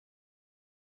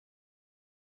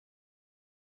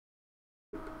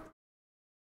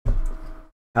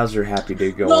 How's your happy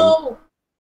day going? No!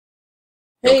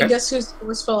 Hey, Okay. guess whose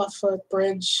horse fell off a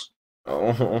bridge?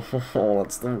 Oh,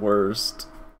 that's the worst.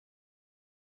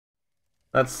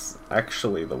 That's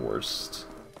actually the worst.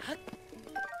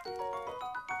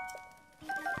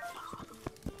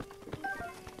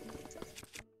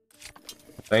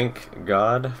 Thank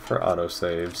God for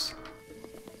autosaves.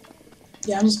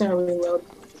 Yeah, I'm just gonna reload.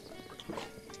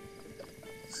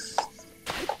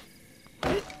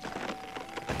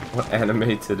 What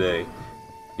anime today?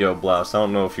 Yo, Blouse, I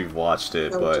don't know if you've watched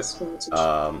it, No, but just for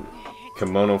the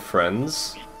Kimono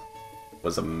Friends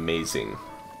was amazing.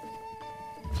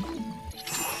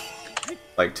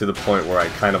 Like, to the point where I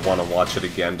kind of want to watch it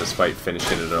again despite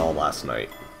finishing it all last night.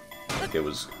 Like, it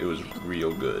was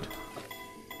real good.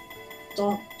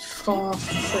 Don't fall off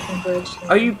the freaking bridge.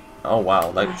 Are you? Oh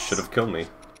wow, that should have killed me.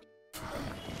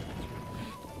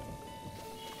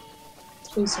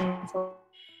 Please don't fall.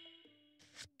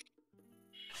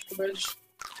 the bridge.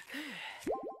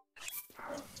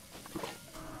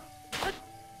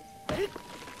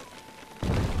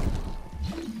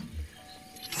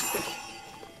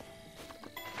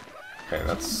 Okay,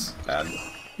 that's bad.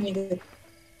 Needed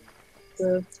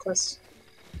the quest.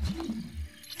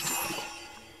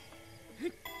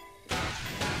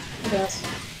 I guess.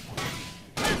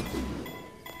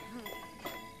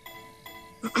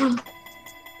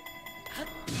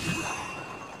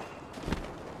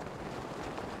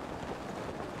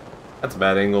 That's a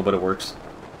bad angle, but it works.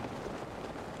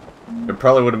 It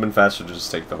probably would have been faster to just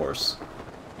take the horse.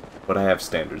 But I have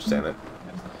standards, damn it.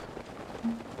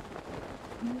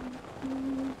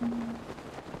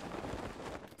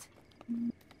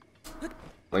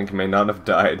 Link may not have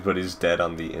died, but he's dead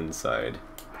on the inside.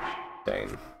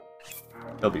 Dang.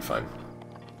 He'll be fine.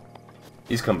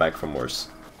 He's come back from worse.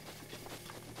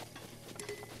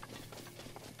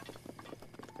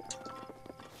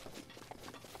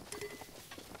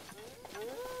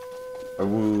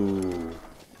 Ooh.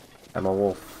 I'm a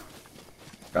wolf.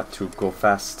 Got to go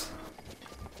fast.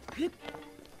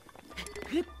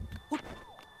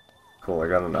 Cool, I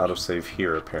got an autosave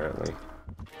here apparently.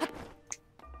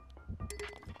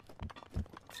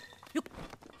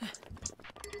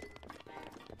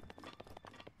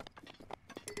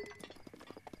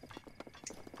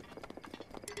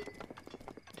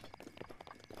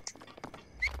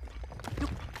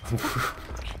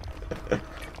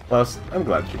 Plus, I'm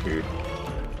glad you're here.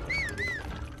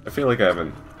 I feel like I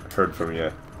haven't heard from you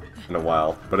in a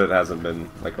while, but it hasn't been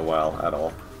like a while at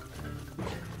all.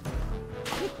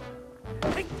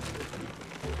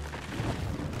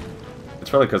 It's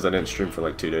probably because I didn't stream for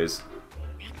like 2 days,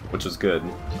 which is good.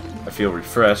 I feel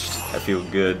refreshed, I feel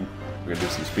good. We're gonna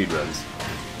do some speedruns.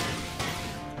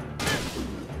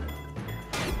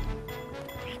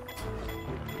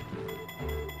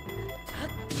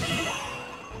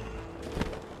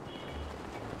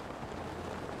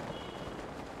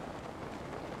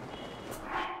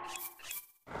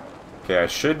 Okay, I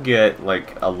should get,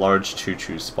 like, a large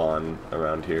choo-choo spawn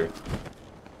around here.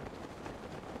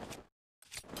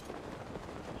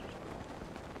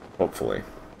 Hopefully.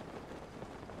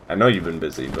 I know you've been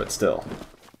busy, but still.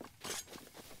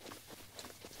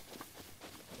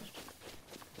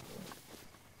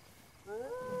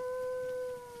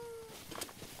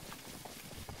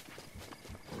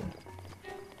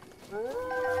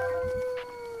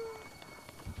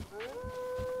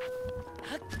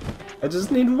 I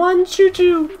just need one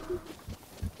choo-choo!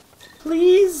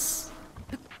 Please!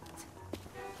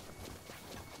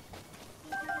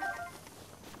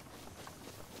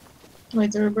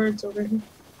 Wait, there are birds over here.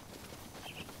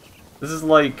 This is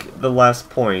like the last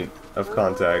point of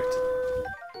contact.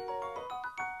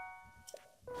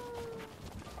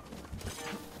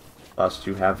 Last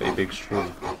you have a big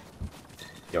stream.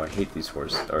 Yo, I hate these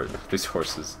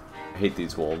horses. I hate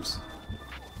these wolves.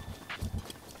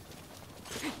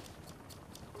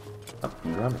 Up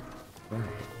and running. Right.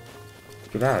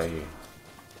 Get out of here.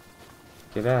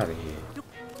 Get out of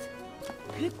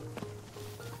here.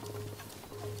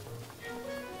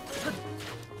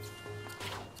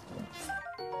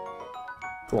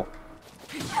 Cool.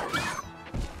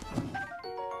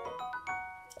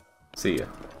 See ya.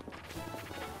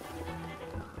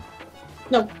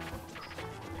 No.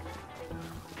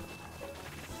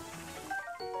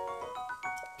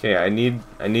 Okay, I need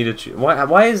a choo.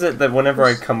 Why is it that whenever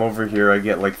I come over here I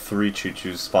get like 3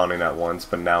 choo-choos spawning at once,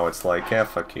 but now it's like, yeah,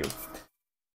 fuck you.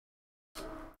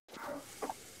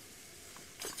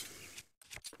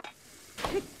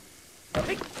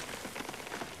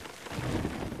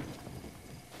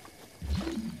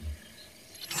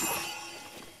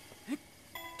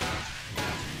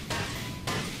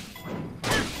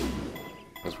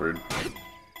 That's weird.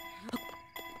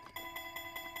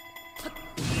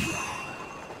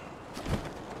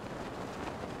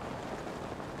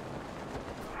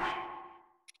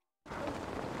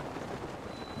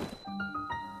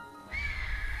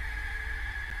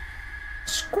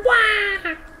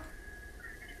 Squawk!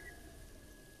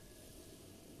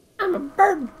 I'm a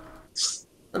bird.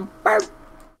 I'm a bird.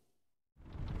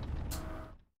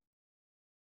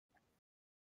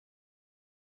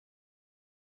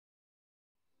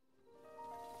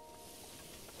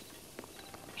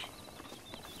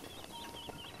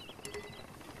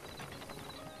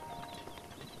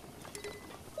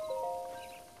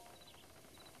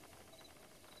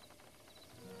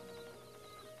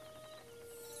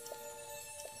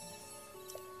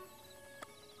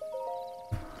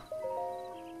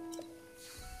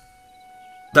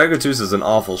 Daigotus is an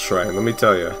awful shrine, let me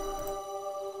tell you.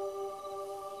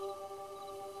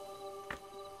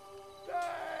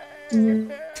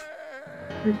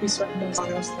 restarting by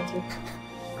something else. Thank you.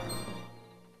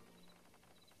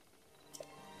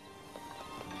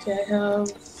 Okay, I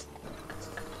have.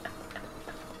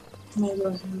 Maybe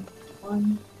I have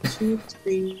 1, 2,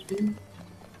 3,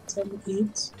 7,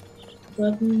 8,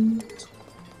 11,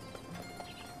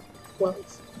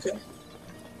 12. Okay.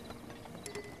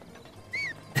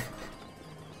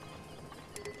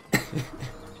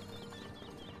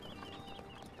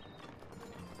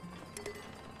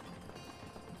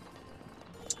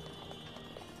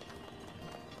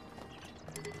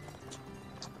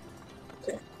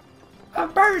 A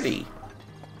birdie.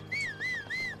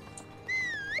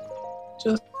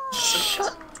 Just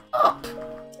Shut up.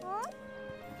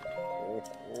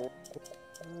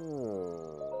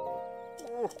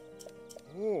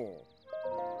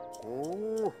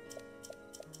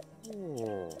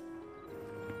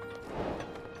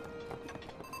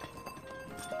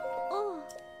 Oh.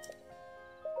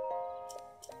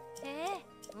 Eh?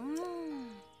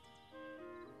 Mm.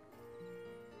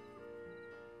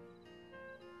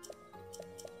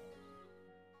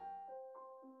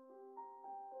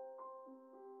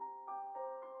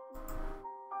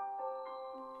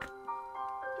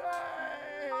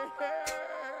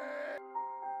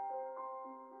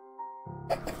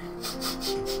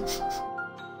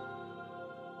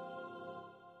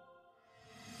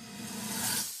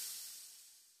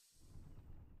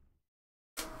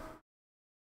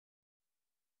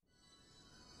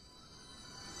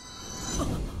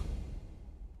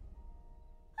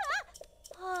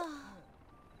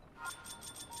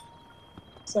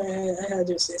 sorry, I had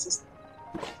to do stasis.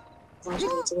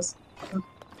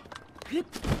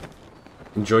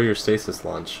 Enjoy your stasis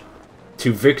launch.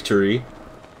 To victory.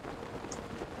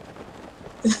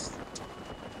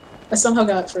 I somehow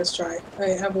got it first try.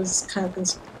 I was kind of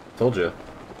concerned. Told you.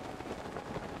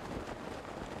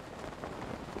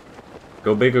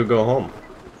 Go big or go home.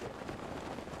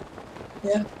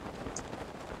 Yeah.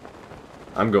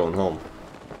 I'm going home.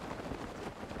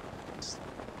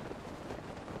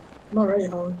 I'm already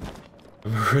home.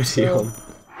 I'm already So- home.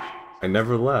 I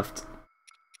never left.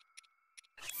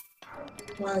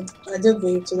 Well, I did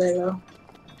leave today, though.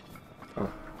 Oh.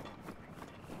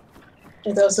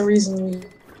 But that was the reason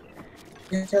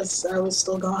because I was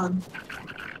still gone.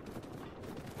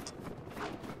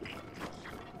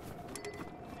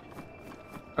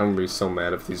 I'm gonna be so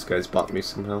mad if these guys bought me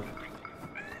somehow.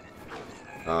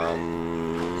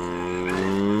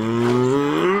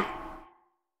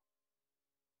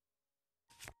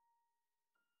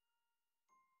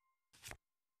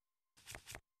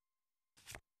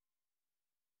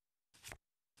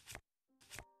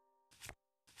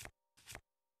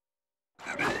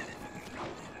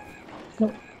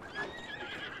 Nope.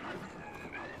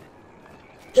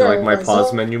 Do you like my Sure, pause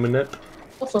so- menu manip?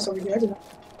 I'll fuss over here. I didn't.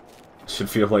 Should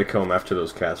feel like home after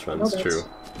those cast runs, No, true.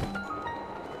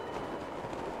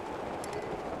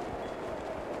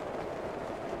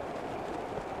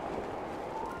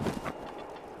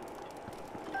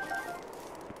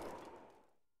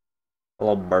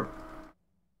 Hello, burp.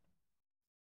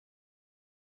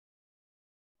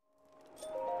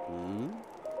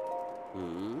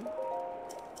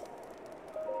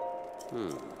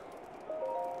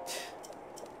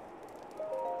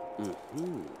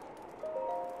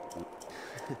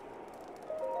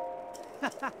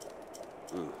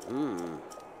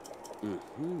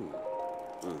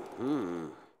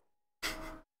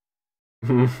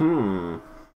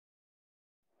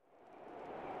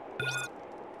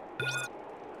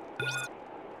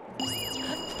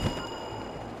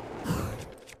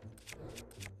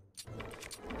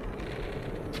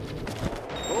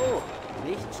 Oh,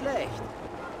 nicht schlecht.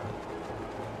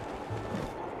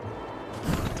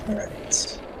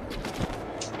 Alright.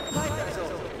 Weiter so.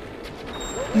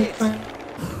 So I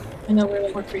geht's. know where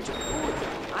like more creatures.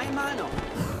 Gut, einmal noch.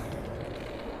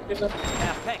 There's a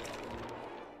Perfekt.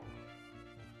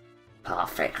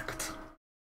 Perfect.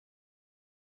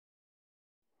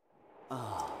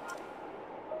 Oh.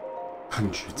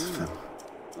 Hundreds of them.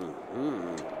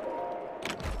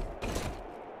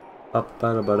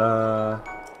 Ba-ba-da-ba-da.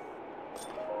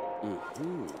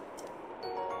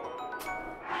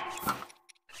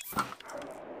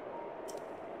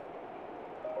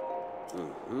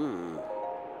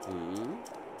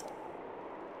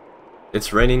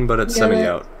 It's raining, but it's Yeah, sunny right.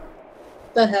 out.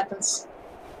 that happens.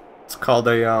 It's called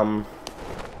a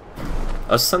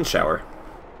sun shower.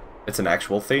 It's an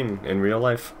actual thing in real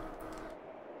life.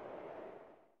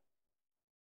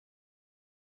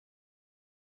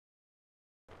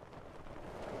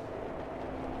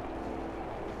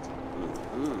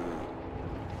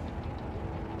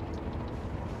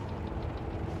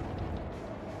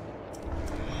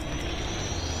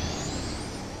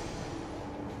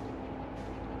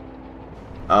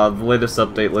 The latest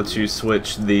update lets you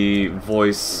switch the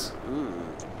voice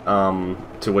to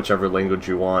whichever language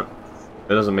you want.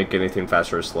 It doesn't make anything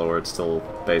faster or slower. It's still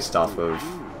based off of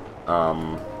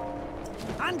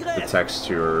the text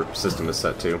your system is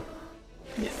set to.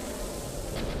 Yeah.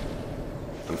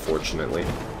 Unfortunately.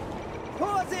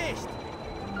 Vorsicht!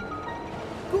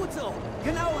 Gut so,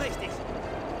 genau richtig.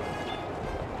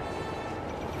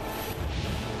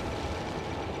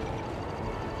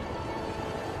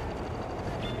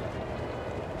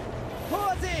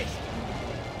 Vorsicht!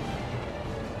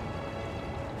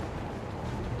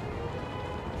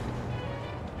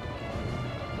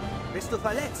 Bist du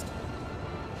verletzt?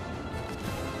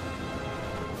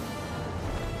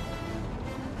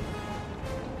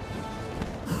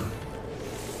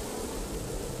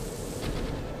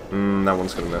 That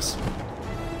one's gonna miss.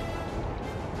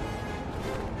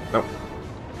 Nope.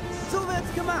 So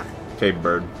wird's gemacht. Okay,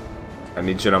 bird. I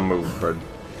need you to move, bird.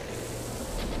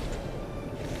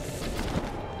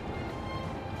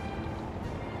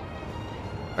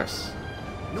 Nice.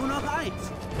 Nur noch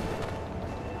eins.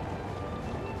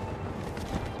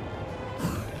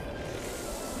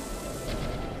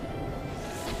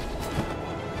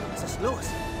 Was ist los?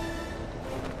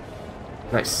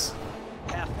 Nice.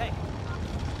 Perfekt.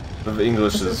 The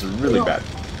English is really bad.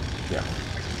 Yeah.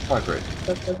 Not great.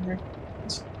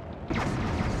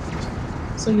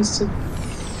 So used to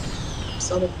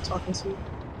Zelda talking to you.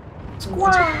 So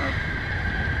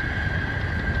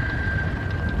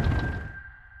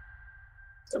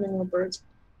many more birds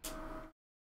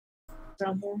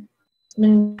around here. I'm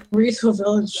in Rito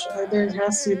Village. There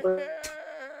has to be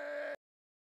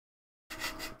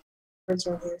birds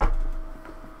around here.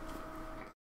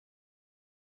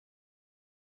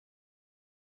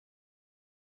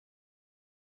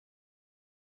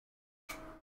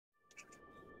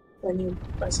 I need to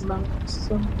buy some mountains,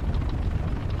 so.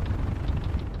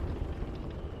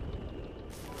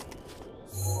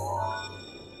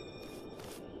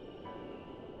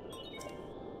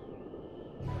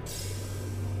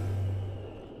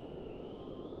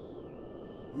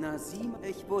 Nasim,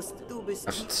 ich wusste, du bist.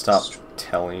 I should stop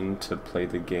telling to play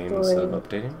the game instead of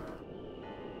updating.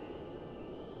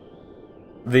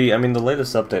 I mean, the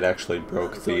latest update actually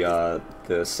broke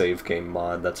the save game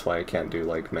mod. That's why I can't do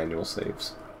like manual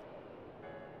saves.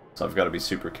 So I've got to be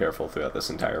super careful throughout this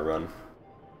entire run.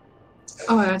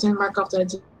 Oh, I didn't mark off that I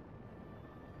did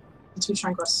 2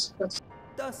 shrine quests. That's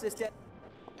Das ist der.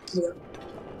 yeah.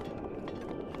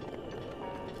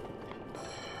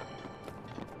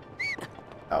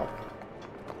 Ow.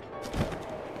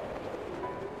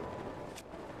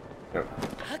 Yep.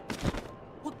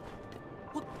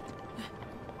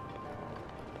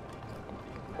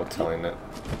 Well, telling it.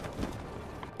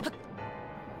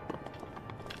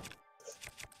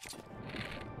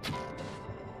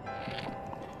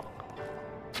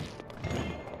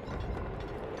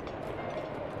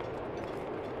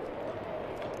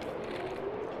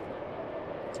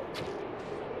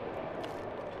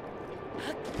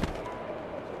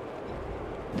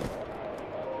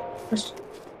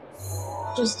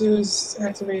 Just do is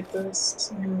activate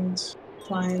this and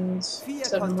find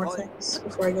 7 more things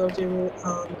before I go do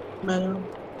Meadow.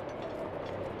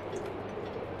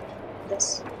 I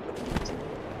guess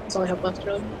that's all I have left,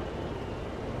 really.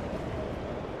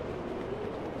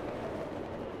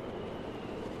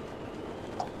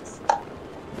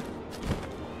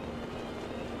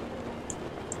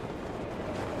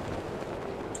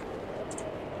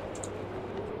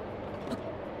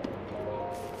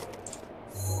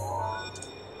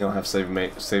 You don't have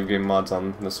save game mods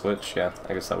on the Switch? Yeah,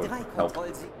 I guess that would help.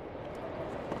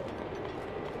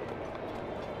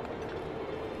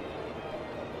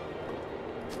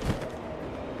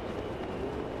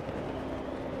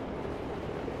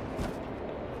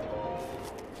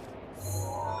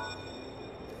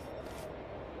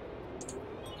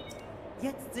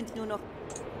 Jetzt sind nur noch.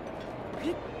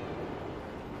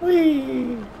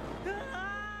 Whee!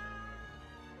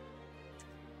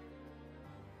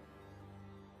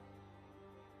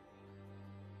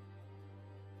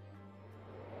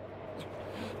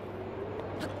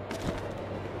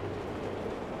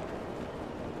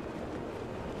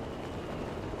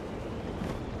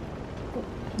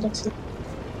 That's it.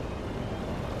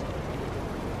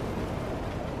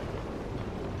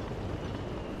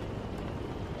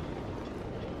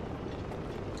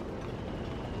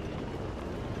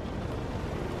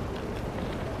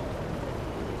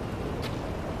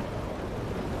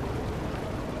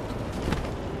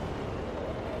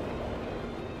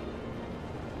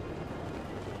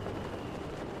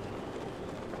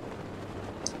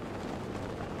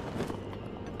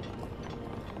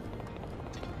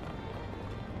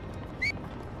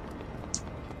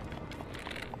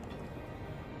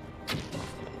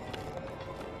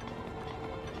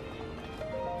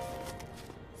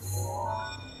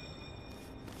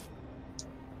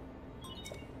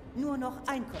 nur noch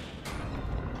ein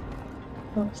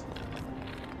Kopf.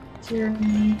 Here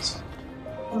and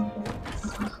okay.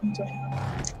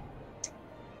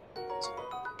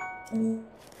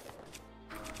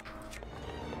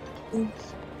 What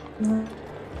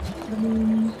do I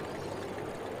have?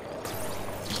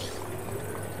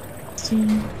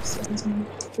 16, 17,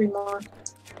 3 more.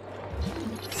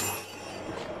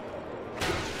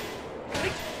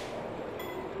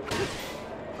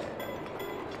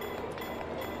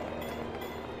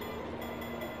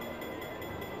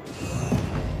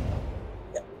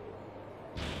 Yep.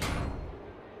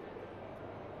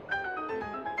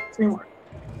 3 more.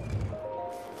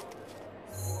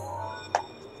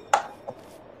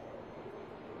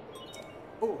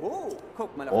 Oho,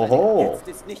 guck mal auf Oho. deine Jetzt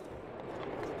ist nicht...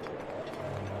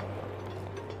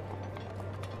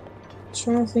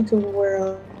 Trying to think of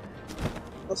where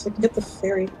else I can get the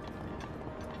ferry.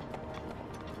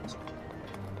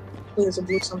 There's a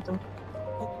blue something.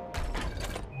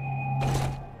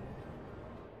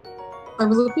 Are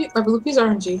rupees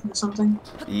RNG or something?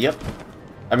 Yep.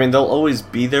 I mean, they'll always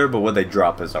be there, but what they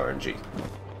drop is RNG.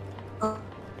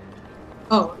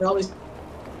 Oh, they're always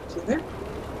there?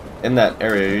 In that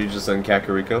area, you just in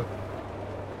Kakariko?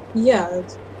 Yeah.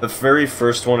 It's, The very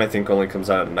first one, I think, only comes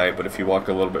out at night, but if you walk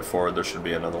a little bit forward, there should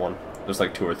be another one. There's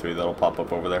like 2 or 3 that'll pop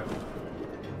up over there.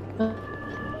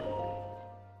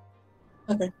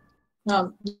 okay.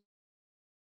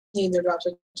 Need their drops.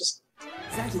 I just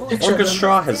Sei vorsichtig. picture them.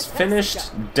 Orchestra has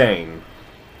finished. Dang.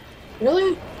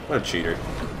 Really? What a cheater.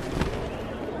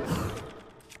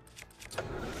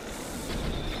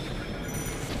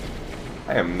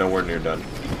 I am nowhere near done.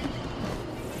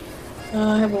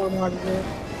 I have a little more to do.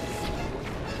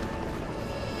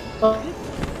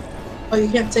 Oh, you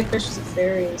can't take pictures of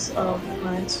fairies. Oh, never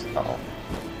mind. Uh-oh.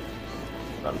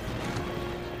 Done.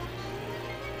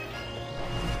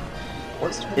 Where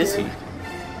is he?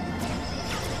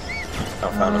 Oh,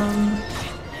 found him.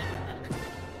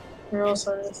 Where else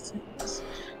are the things?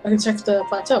 I can check the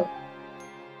plateau.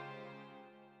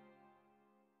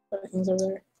 Everything's over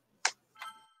there.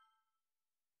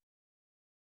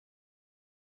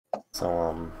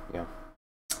 So, yeah.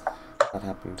 That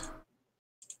happened.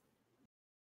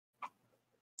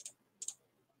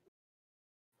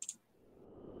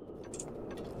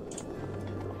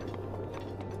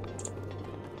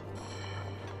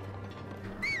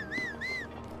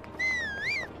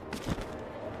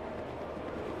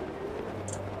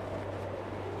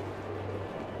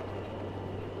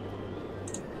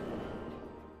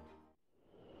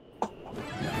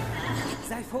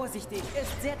 Sei vorsichtig,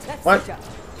 ist sehr What? treffsicher.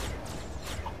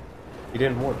 He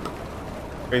didn't work.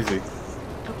 Crazy.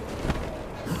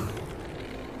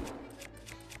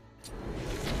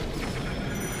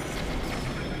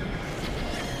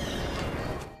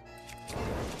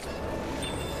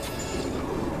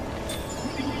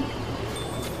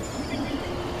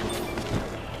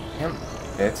 Damn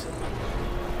it.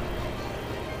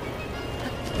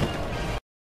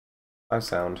 I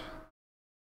sound.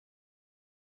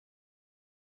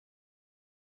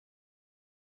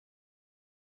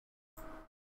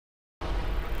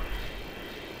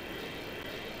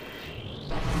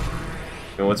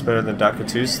 You know what's better than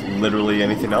Dakatu's? Literally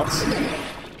anything else?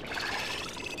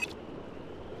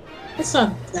 It's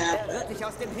not that Er wird bad. dich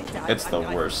aus dem Hinterhalt It's the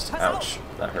angreifen. worst. Pass auf. Ouch.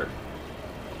 That hurt.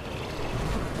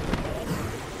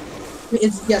 I mean,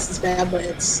 yes, it's bad, but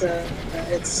it's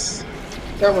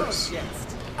there worse.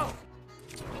 Jetzt. Auf.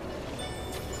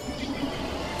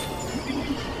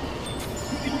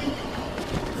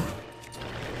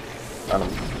 Got him.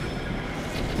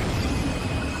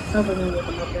 I don't know what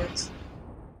the number is.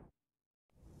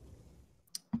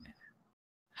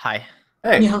 Hi.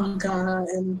 Hey, Bianca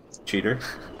and cheater.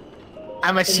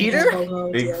 I'm a cheater?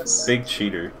 Big, Yes. big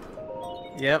cheater.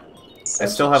 Yep. I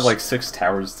still have like 6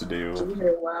 towers to do.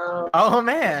 Cheater, wow. Oh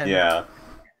man. Yeah.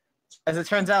 As it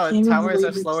turns out, Can't towers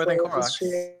believe are you slower than played this Koroks.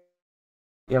 cheater.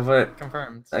 Yeah, but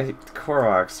Confirmed.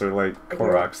 Koroks are like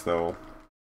Koroks though.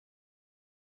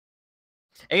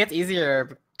 It gets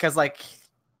easier because like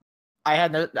I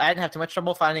didn't have too much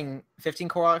trouble finding 15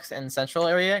 Koroks in central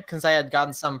area because I had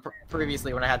gotten some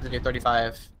previously when I had to do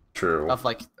 35 True. of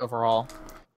like overall.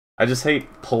 I just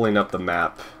hate pulling up the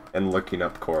map and looking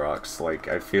up Koroks. Like,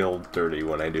 I feel dirty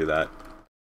when I do that.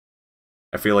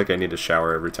 I feel like I need a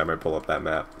shower every time I pull up that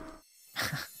map.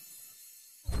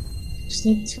 Just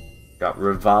need to. Got One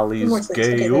more Rivali's thing.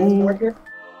 Okay, there's more Gale. here.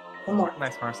 One more.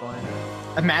 Nice Marceline.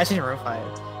 Imagine row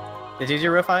 5. Did you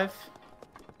do row 5?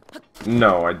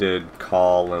 No, I did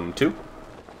column 2.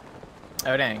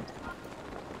 Oh dang.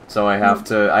 So I have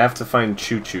to find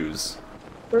choo-choos.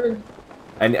 Bird.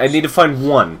 I need to find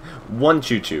one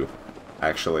choo-choo.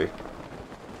 actually.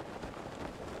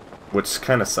 Which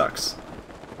kind of sucks.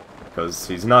 Because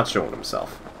he's not showing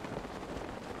himself.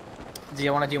 Do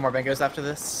you want to do more bingos after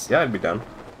this? Yeah, I'd be down.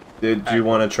 Did you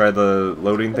want to try the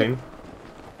loading thing?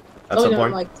 At Oh, some yeah,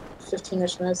 point? like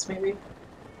 15-ish minutes, maybe.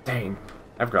 Dang.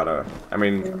 I've gotta... I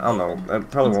mean, I don't know.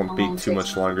 It probably won't be too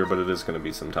much longer, but it is gonna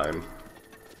be some time.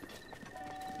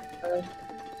 I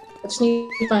just need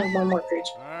to find one more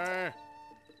creature.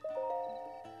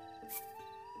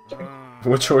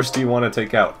 Which horse do you want to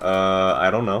take out? I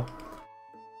don't know.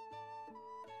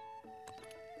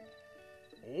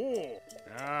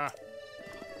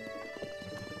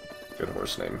 Good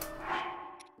horse name.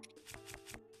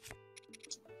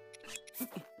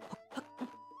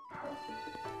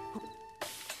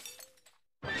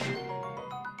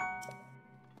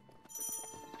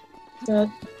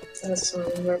 That's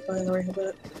something we're probably worrying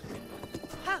about.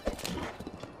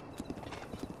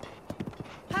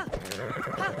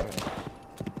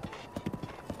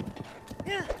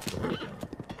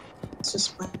 It's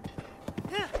just fine.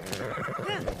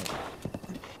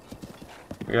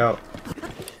 Yeah.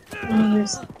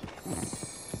 There's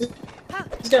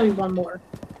gotta be one more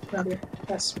around here.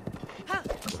 That's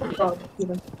probably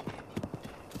even.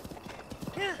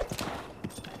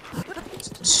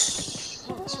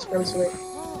 It's just really sweet.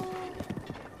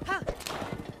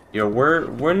 Yo,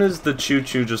 when is the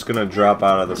choo-choo just gonna drop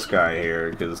out of the sky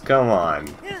here? Because, come on.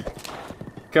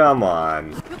 Come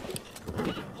on.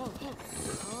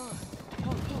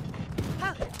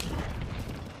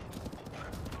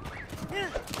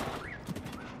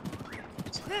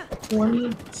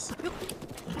 One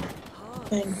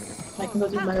thing I can go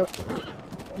do my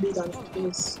be done,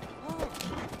 please.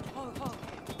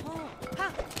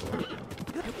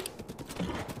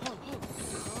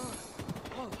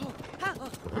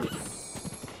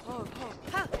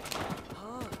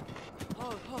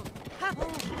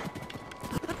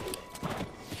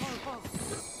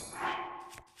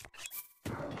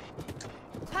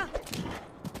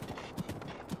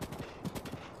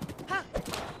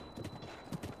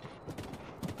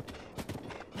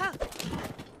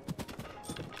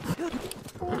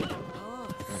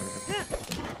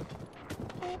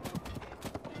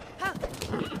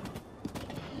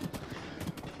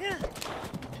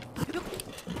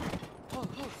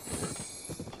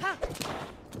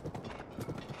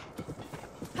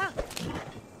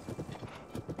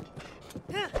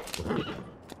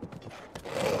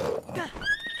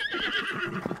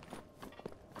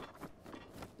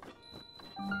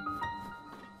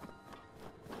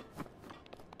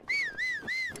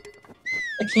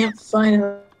 I can't find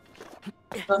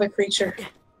another creature.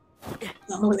 I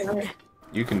don't know where they are.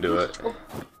 You can do it.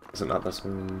 Is it not this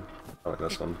one? Oh, like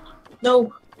this one.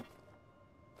 No!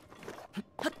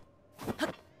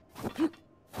 Did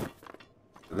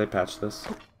they patch this?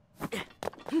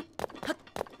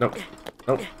 Nope.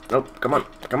 Nope. Nope. Come on.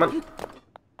 Come on.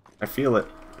 I feel it.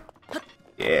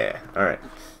 Yeah. Alright.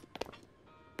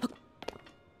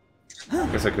 I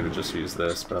guess I could have just used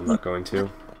this, but I'm not going to.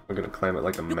 I'm gonna climb it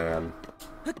like a man.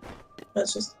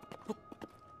 That's just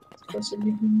closer to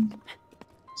me.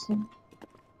 So,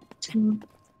 two.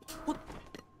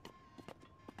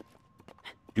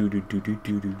 Do do do do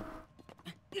do do.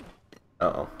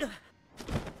 Uh oh.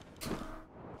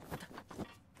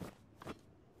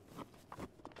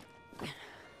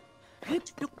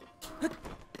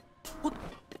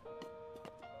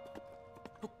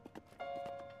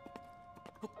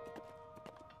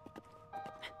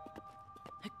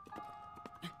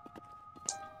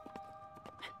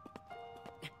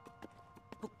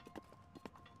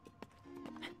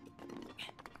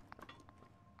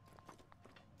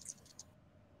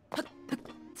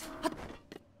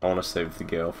 I want to save the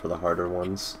Gale for the harder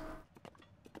ones.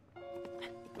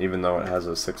 Even though it has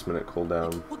a 6-minute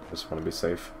cooldown, I just want to be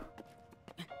safe.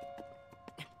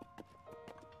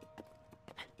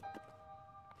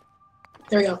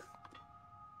 There we go.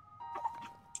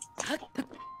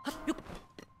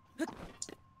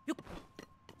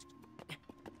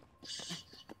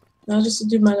 Now just to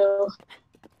do my little...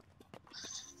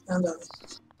 I'm done.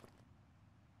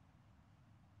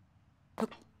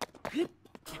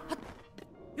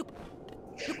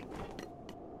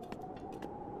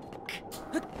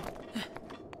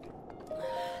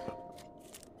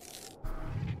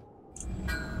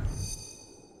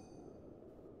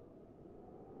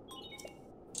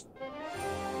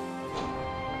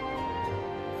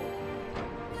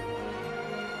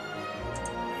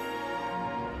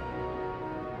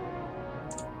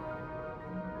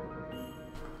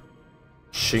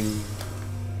 Shing.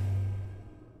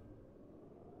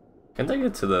 Can't I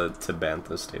get to the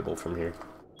Tabantha stable from here?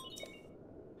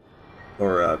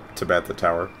 Or, Tabantha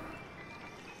Tower?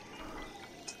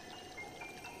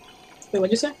 Wait,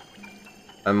 what'd you say?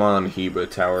 I'm on Heba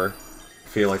Tower. I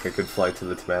feel like I could fly to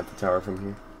the Tamantha Tower from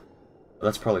here. But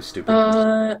that's probably stupid.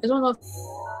 I don't know if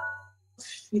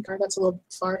that's a little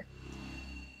far.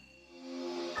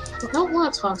 I don't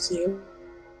want to talk to you.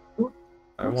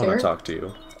 I want to talk to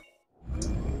you.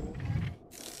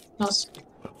 I was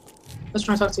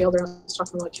trying to talk to the elder. I was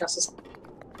talking to like Cass's.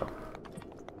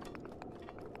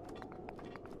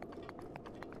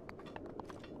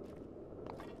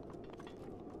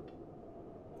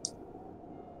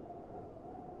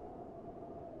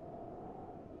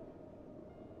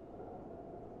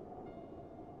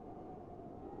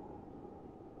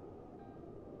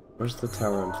 Where's the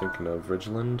tower I'm thinking of?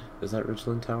 Ridgeland? Is that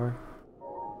Ridgeland Tower?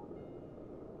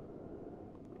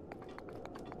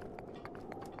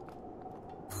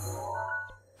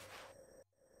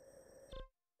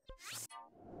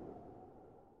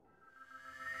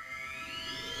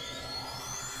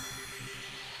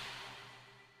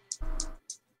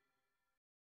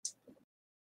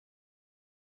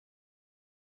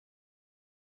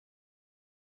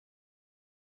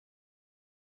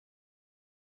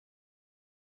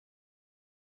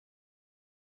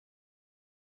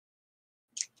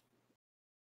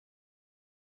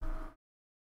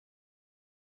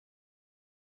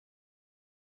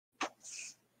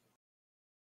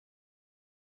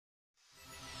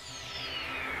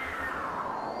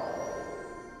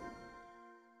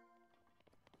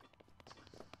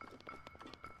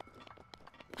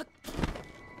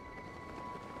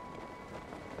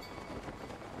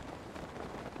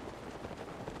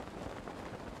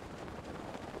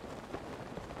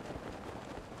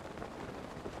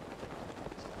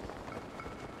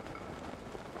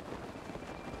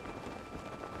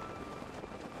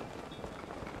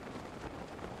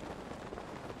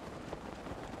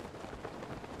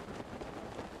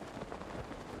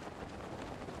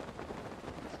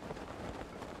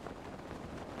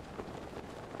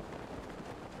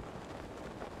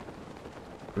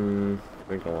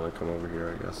 I think I want to come over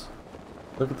here, I guess.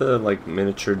 Look at the, like,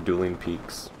 miniature dueling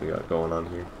peaks we got going on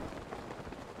here.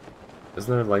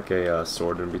 Isn't there, like, a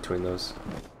sword in between those?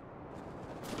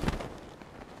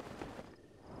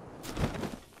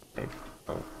 Okay.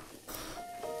 Oh.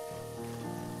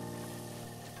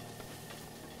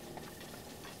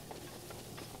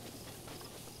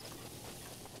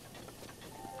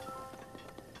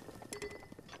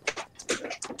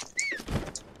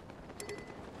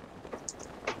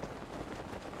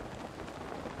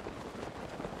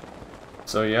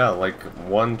 So yeah, like,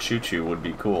 one choo-choo would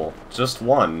be cool. Just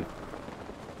one.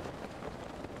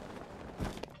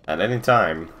 At any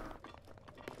time.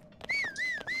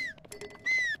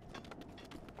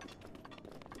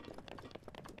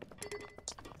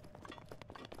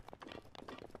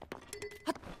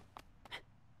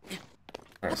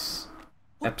 Nice.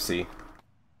 Pepsi.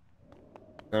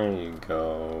 There you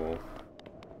go.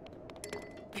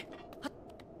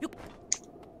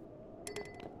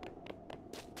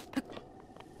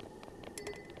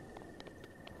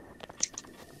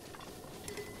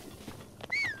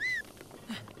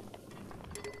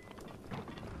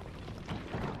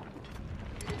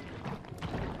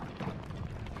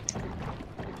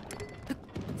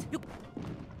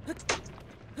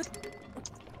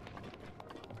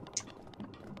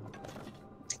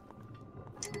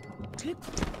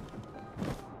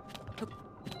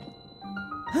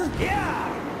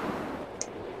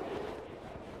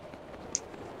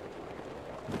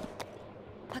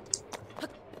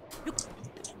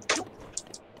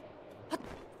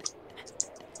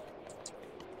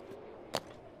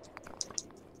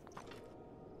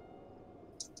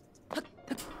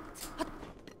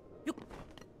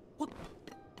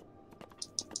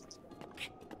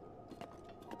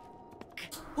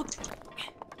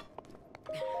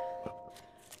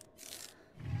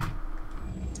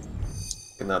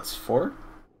 And that's 4?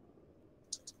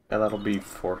 Yeah, that'll be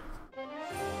 4.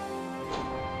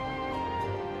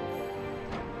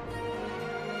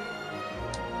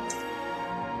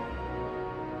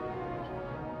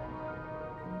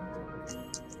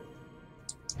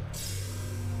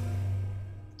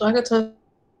 Dagata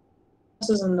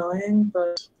is annoying,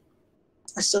 but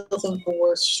I still think the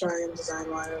worst shrine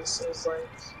design-wise is like.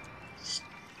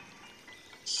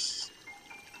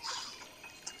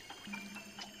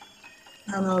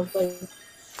 I don't know, like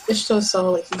Ishto's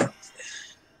so like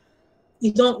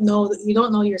you don't know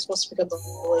you're supposed to pick up the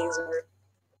laser.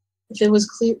 If it was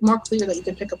more clear that you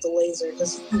could pick up the laser,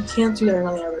 because you can't do that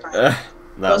any other time.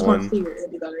 That was one. More clear,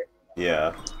 it'd be better.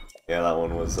 Yeah. Yeah, that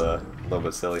one was a little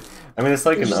bit silly. I mean, it's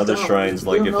like in other dumb. shrines,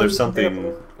 like if there's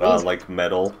something laser. like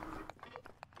metal,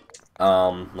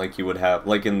 like you would have,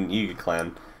 like in Yiga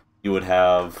Clan, you would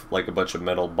have like a bunch of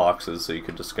metal boxes, so you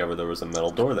could discover there was a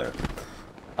metal door there.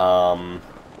 Um,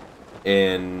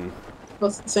 in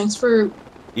Well, thanks for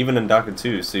even in Daka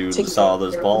 2, so you taking saw all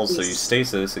those care of balls, so you these.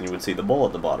 stasis, and you would see the bowl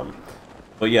at the bottom.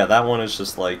 But yeah, that one is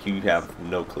just like, you have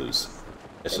no clues.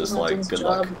 It's just like, good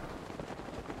luck.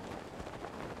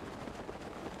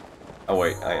 Oh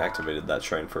wait, I activated that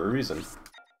shrine for a reason.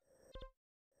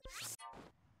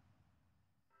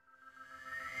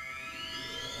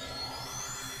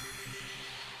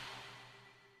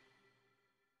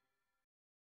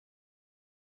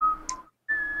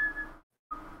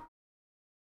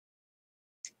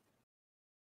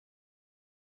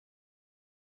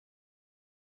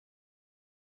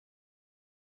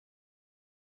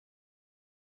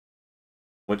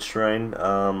 Which shrine?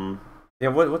 Yeah,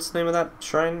 what's the name of that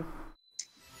shrine?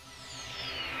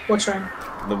 What shrine?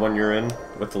 The one you're in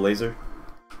with the laser?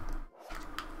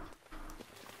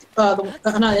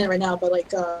 I'm not in it right now, but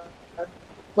like, well,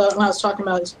 when I was talking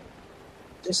about is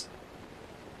just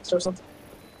or something.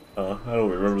 I don't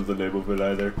remember the name of it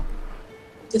either.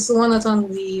 It's the one that's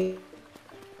on the.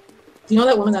 Do you know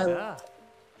that woman that Ja.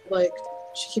 like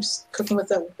she keeps cooking with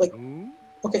that like?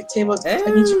 Okay, table. I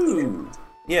need you to eat it.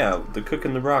 Yeah, the cook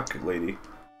in the rock lady.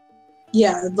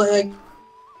 Yeah, like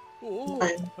Oh.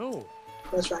 fine. Oh.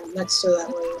 That's right, next to that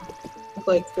lady,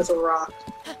 like with a rock.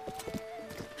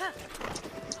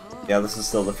 Yeah, this is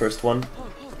still the first one.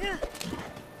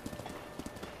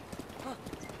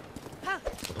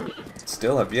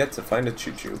 Still have yet to find a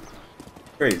choo-choo.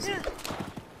 Crazy.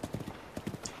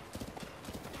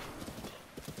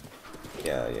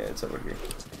 Yeah, it's over here.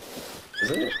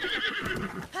 Is it?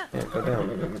 Yeah, go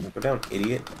down. Go down,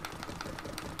 idiot.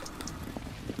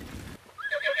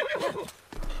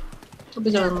 It'll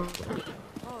be done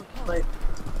like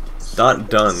Done.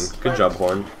 Good job,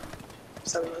 Horn.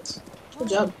 7 minutes. Good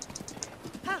job.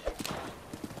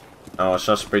 Oh, it's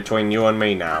just between you and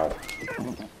me now.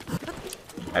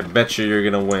 I bet you you're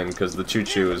gonna win, because the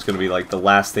choo-choo is gonna be like the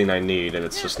last thing I need, and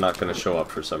it's just not gonna show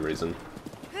up for some reason.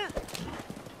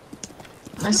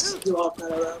 Nice to do all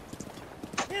metal though.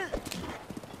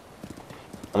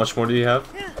 How much more do you have?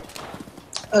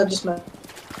 Just metal.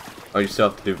 Oh, you still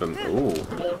have to do them. Ooh,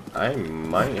 I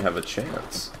might have a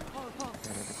chance.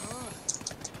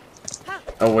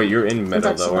 Oh wait, you're in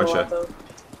meadow though, aren't you?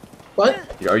 What?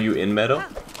 Are you in meadow?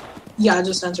 Yeah, I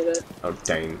just entered it. Oh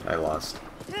dang, I lost.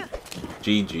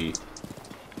 GG.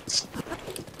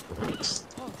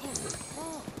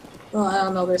 Well, I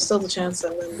don't know. There's still the chance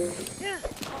that when we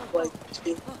like to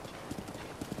be.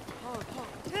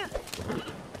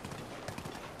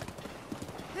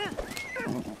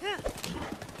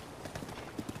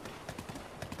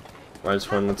 Why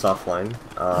is one that's offline?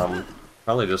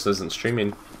 Probably just isn't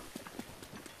streaming.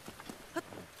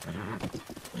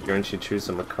 Guarantee choose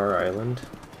a Makar Island.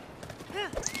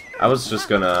 I was just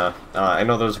gonna, I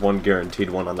know there's one guaranteed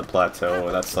one on the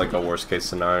plateau, that's like a worst case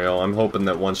scenario. I'm hoping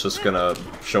that one's just gonna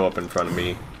show up in front of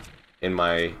me in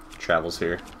my travels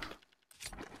here.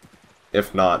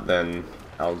 If not, then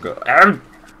I'll go.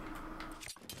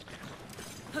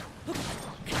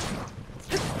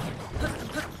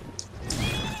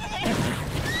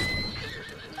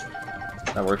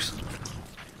 That works.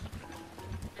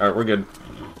 Alright, we're good.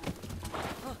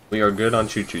 We are good on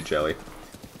choo-choo jelly.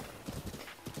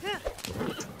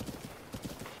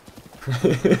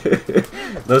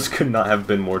 Those could not have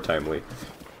been more timely.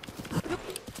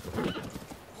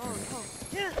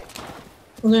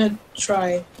 I'm gonna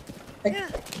try. I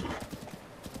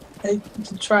can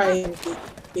try and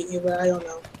beat you, but I don't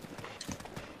know.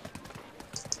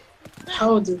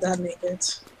 How did that make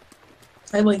it?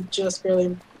 I like just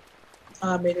barely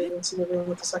made it into the room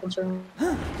with the second turn.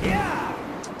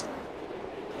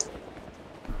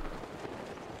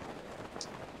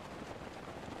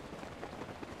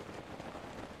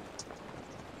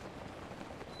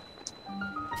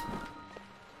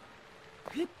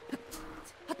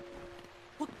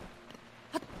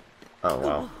 Oh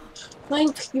wow.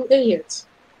 Link, you idiot!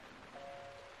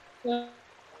 I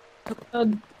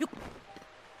don't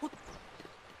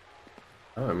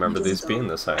remember these being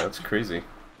this high, that's crazy.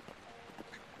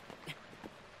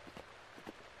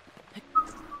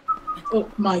 Oh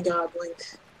my god, Link.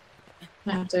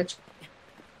 I have to actually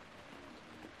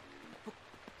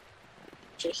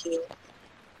heal.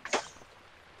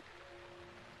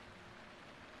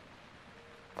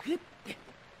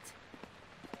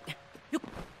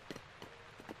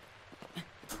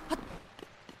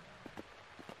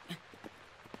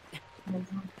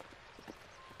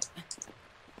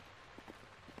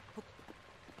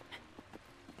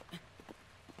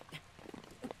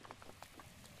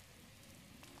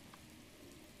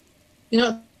 You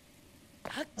know,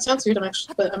 It sounds weird,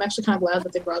 but I'm actually kind of glad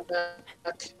that they brought back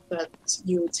that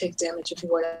you take damage if you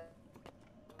void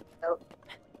out.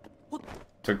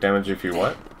 Took damage if you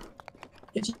what?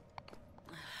 If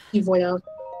you void out.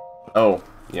 Oh,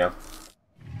 yeah.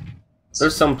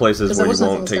 There's some places Because that where you wasn't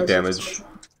won't take something that damage.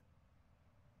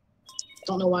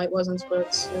 Don't know why it wasn't,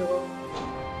 but it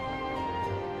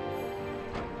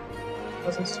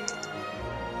wasn't.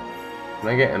 Can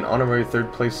I get an honorary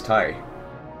 3rd place tie?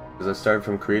 Because I started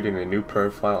from creating a new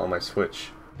profile on my Switch.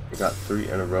 I got 3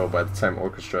 in a row by the time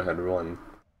Orchestra had won.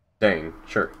 Dang,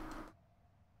 sure.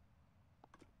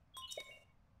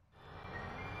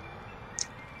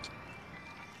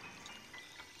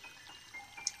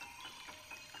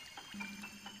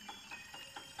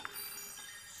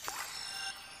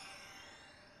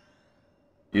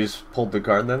 You just pulled the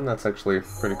card then? That's actually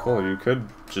pretty cool. You could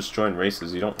just join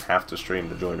races. You don't have to stream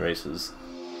to join races.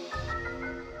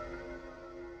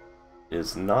 It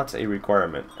is not a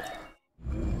requirement.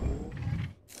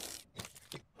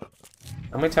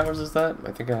 How many towers is that?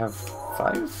 I think I have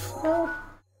 5 now?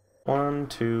 1,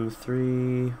 2,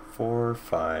 3, 4,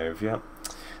 5. Yep.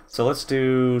 So let's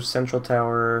do Central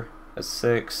Tower as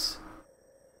 6.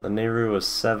 The Nehru is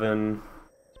 7.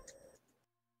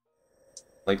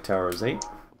 Lake Tower is 8.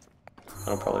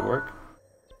 That'll probably work.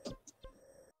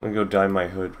 I'm gonna go dye my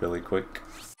hood really quick.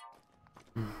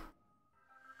 What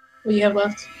do you have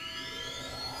left?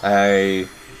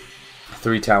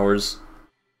 3 towers.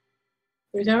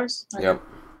 3 towers? Okay. Yep.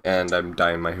 And I'm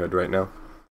dyeing my hood right now.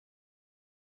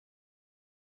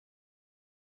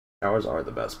 Towers are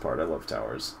the best part. I love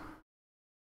towers.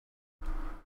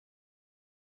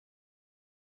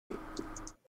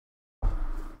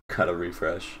 Gotta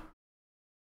refresh.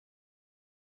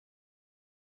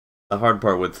 The hard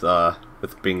part with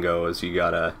bingo is you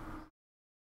gotta...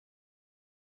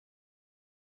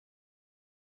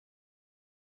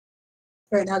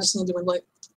 Alright, now I just need to win light.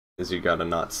 is you gotta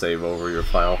not save over your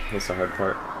file. That's the hard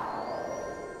part.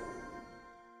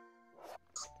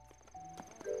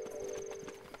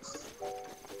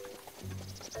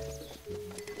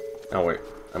 Oh wait,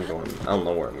 I'm going... I don't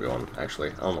know where I'm going,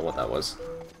 actually. I don't know what that was.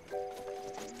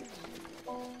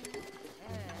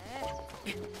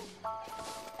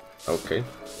 Okay,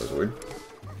 that was weird.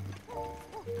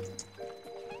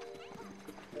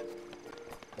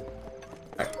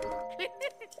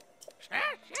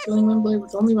 Killing one blade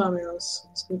with only bomb arrows.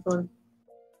 It's gonna be fun.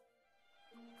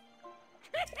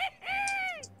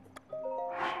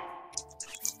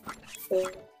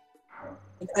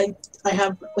 I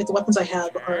have, like, the weapons I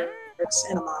have are axe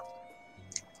and a mop.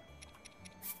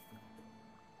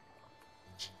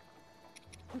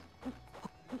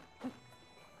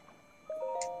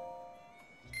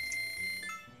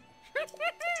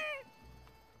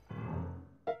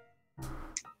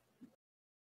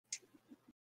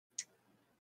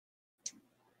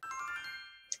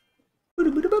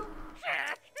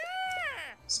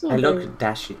 I look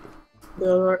dashing.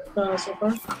 So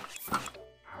far.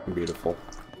 Beautiful.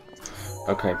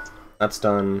 Okay, that's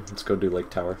done. Let's go do Lake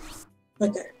Tower.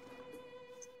 Okay.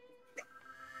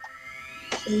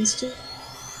 Phase 2.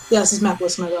 Yeah, this is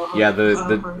mapless, my bell. Yeah,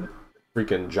 the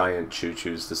freaking giant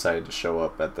choo-choos decided to show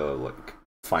up at the, like,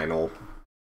 final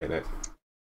minute.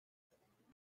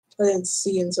 I didn't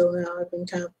see until now. I've been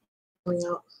kind of coming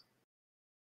out.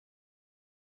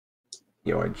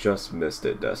 Yo, I just missed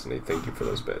it, Destiny. Thank you for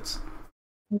those bits.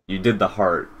 You did the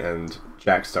heart, and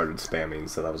Jack started spamming,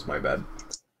 so that was my bad.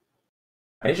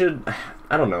 I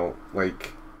don't know,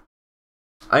 like,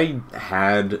 I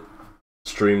had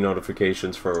stream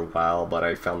notifications for a while, but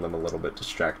I found them a little bit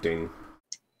distracting.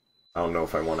 I don't know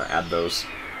if I want to add those.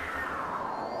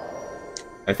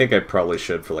 I think I probably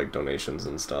should for, like, donations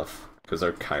and stuff, because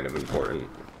they're kind of important.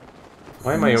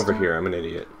 Why am I over here? I'm an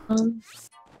idiot.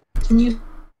 Can you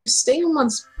stay in one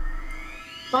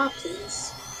spot,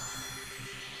 please?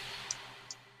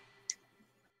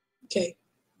 Okay.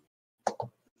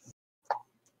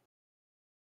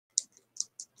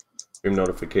 Stream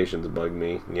notifications bug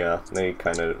me. Yeah, they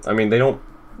kind of... I mean, they don't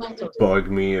bug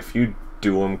me. If you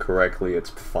do them correctly, it's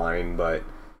fine, but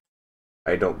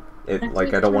I don't... I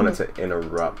don't want it to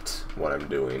interrupt what I'm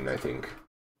doing, I think.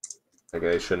 Like,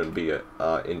 they shouldn't be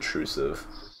intrusive.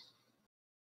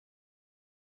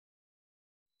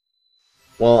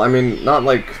 Well, I mean, not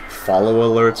like follow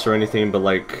alerts or anything, but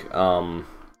like,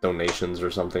 donations or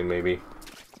something, maybe.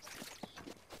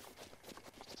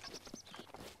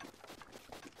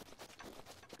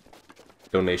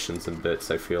 Donations and bits,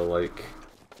 I feel like,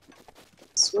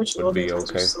 Switch would be loading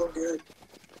times are okay. so good.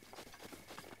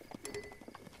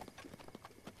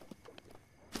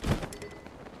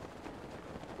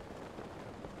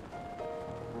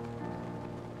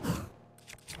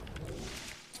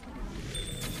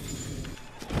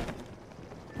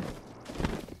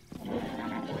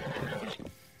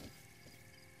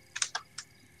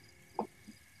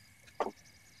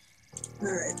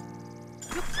 Alright.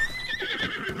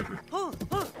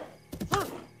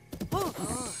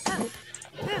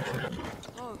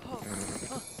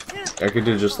 I could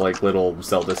do just like little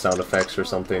Zelda sound effects or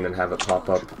something and have it pop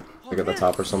up like at the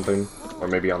top or something. Or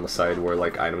maybe on the side where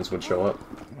like items would show up,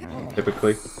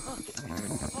 typically.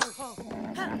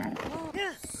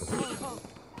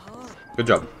 Good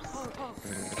job.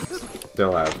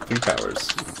 Still have 3 towers.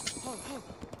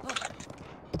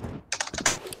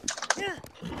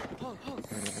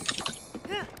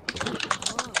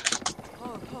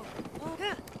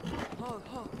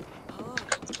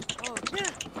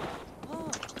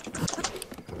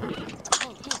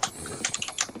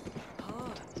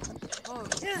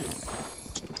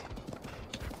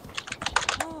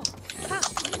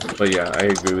 But yeah, I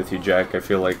agree with you, Jack. I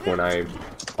feel like when I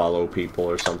follow people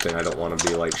or something, I don't want to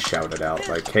be like shouted out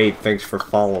like, hey, thanks for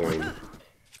following.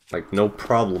 Like, no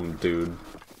problem, dude.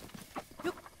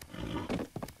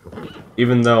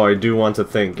 Even though I do want to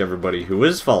thank everybody who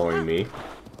is following me,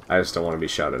 I just don't want to be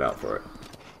shouted out for it.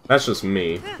 That's just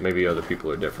me. Maybe other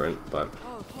people are different, but...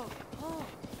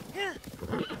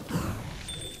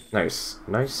 Nice.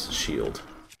 Nice shield.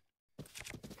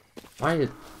 Why...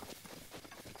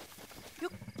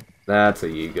 That's a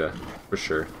Yiga, for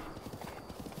sure.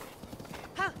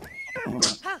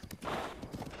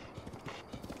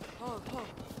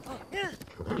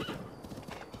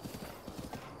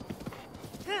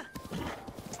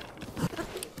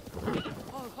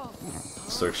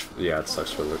 Yeah, it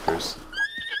sucks for lookers.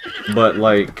 But,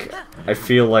 like, I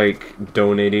feel like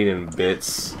donating in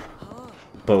bits,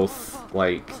 both,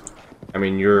 like, I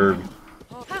mean, you're...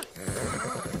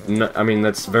 No, I mean,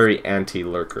 that's very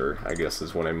anti-lurker, I guess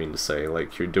is what I mean to say.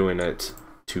 Like, you're doing it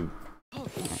to...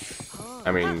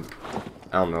 I mean,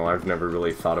 I don't know, I've never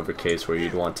really thought of a case where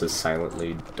you'd want to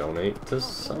silently donate to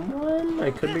someone?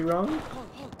 I could be wrong?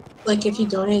 Like, if you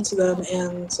donate to them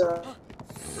and,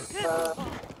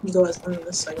 you go as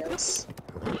this, I guess.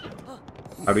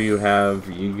 How do you have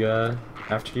Yiga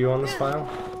after you on this file?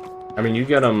 I mean, you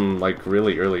get them, like,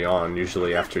 really early on,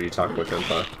 usually after you talk with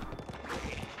Impa.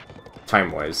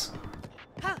 Time-wise.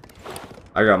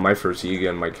 I got my first Yiga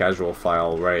in my casual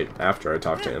file right after I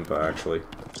talked to Impa, actually.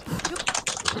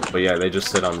 But yeah, they just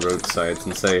sit on roadsides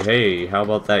and say, hey, how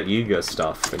about that Yiga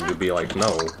stuff? And you'd be like,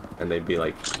 no. And they'd be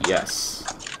like, yes.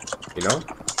 You know?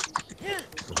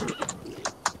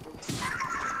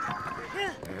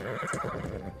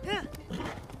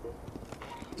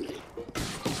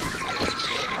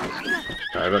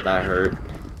 I bet that hurt.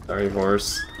 Sorry,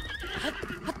 horse.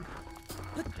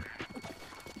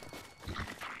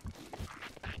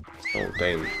 Oh,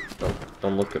 dang.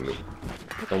 Don't look at me.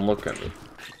 Don't look at me.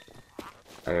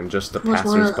 I am just a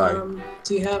passersby.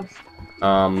 Do you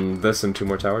have? This and 2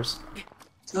 more towers.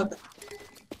 Okay.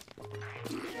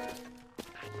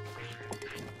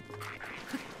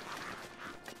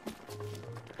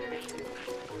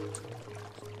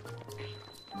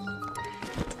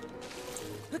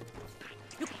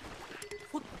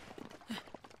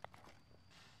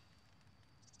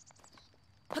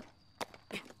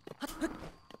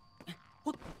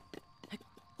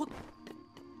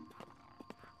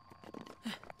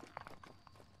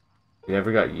 You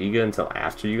never got Yiga until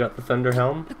after you got the Thunder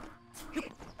Helm?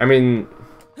 I mean,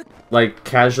 like,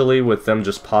 casually with them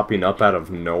just popping up out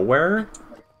of nowhere,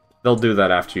 they'll do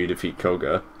that after you defeat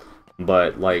Koga.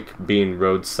 But, like, being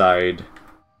roadside,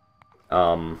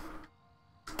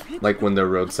 like when they're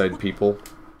roadside people,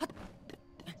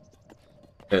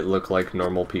 it look like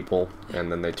normal people,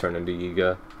 and then they turn into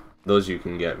Yiga. Those you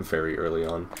can get very early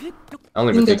on. I don't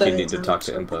even think you need to talk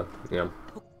to Impa, you know.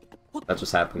 That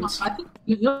just happens. I think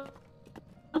you know.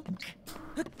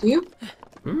 Do you?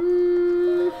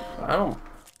 I don't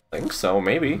think so,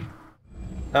 maybe.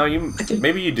 No,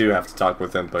 maybe you do have to talk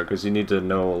with Impa, because you need to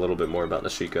know a little bit more about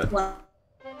Nashika. Well,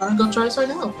 I'll go try this right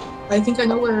now. I think I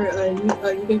know where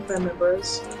you big fan member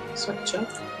is, so I can check.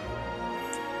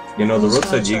 You know, the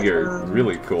roadside Yiga are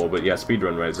really cool, but yeah,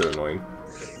 speedrun rides are annoying.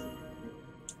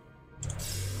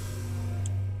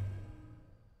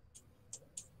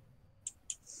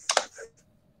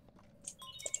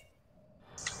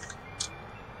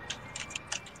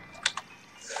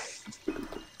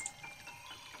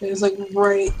 There's like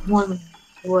one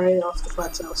right off the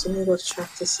plateau, so I'm gonna go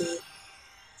check to see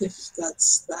if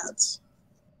that's that.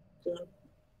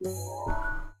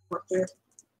 Right there.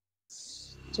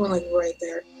 There's one like right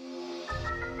there.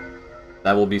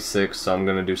 That will be 6, so I'm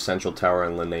gonna do Central Tower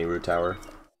and Lineiru Tower.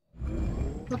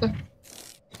 Okay.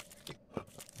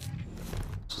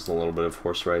 Just a little bit of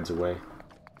horse rides away.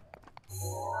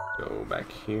 Go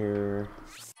back here.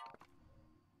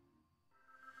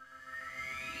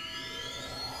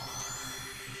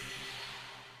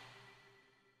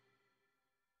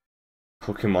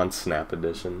 Pokemon Snap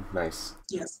Edition. Nice.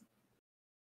 Yes.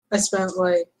 I spent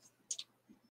a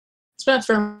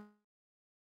fair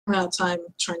amount of time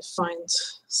trying to find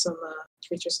some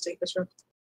creatures to take a picture of.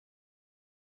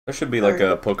 There should be like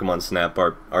a Pokemon Snap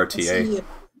Let's RTA see if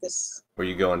this. where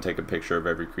you go and take a picture of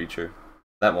every creature.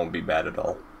 That won't be bad at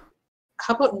all.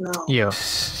 How about no? Yo.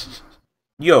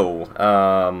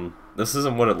 Yo, this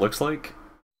isn't what it looks like.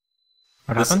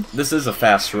 What happened? This is a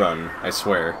fast run, I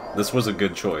swear. This was a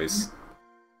good choice.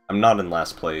 I'm not in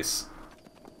last place.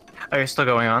 Are you still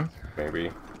going on?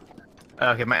 Maybe.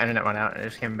 Okay, my internet went out and it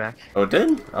just came back. Oh, it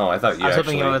did? Oh, I thought you I was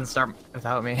actually... hoping you wouldn't start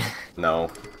without me.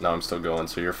 No, I'm still going,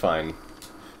 so you're fine.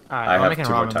 Alright, I I'm have making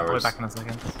 2 more ramen. I'll be towers. back in a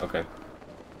second. Okay.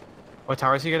 What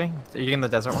towers are you getting? Are you getting the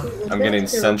desert one? I'm getting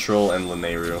Central and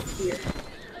Lineru. Here.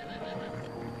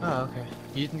 Oh, okay.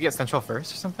 You didn't get Central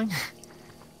first or something?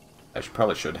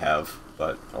 Probably should have,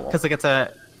 but oh well. Because like it's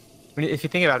if you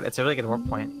think about it, it's a really good warp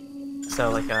point.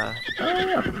 So like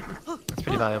it's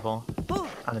pretty valuable.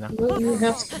 I don't know. Well, you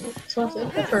have to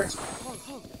hit that first.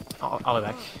 I'll be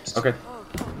back. Okay.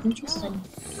 Interesting.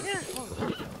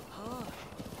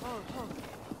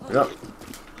 Yep.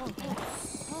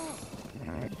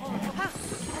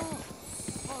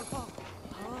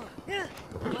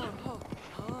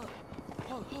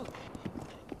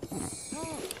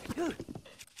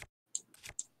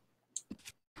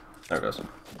 There goes.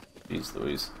 Jeez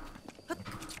Louise.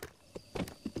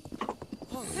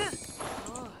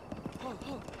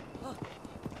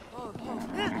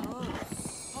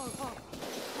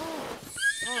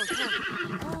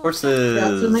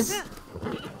 Horses!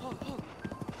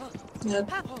 Yeah.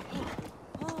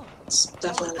 It's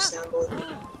definitely understandable.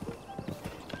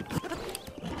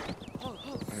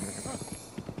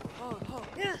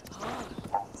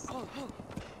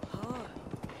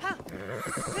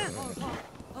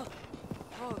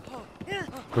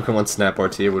 Pokemon Snap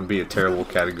RTA would be a terrible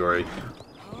category.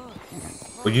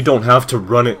 Well, you don't have to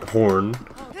run it, Horn.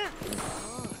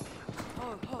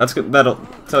 That's good. That'll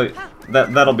tell you.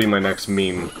 That'll be my next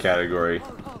meme category.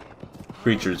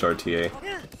 Creatures RTA.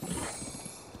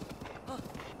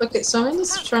 Okay, so I'm in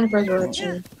this Shrine of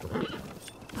Resurrection.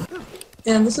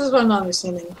 And this is what I'm not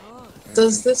understanding.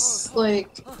 Does this,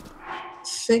 like,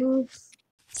 thing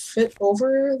fit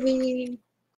over the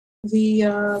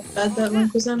bed that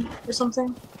Link was in, or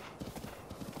something?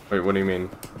 Wait, what do you mean?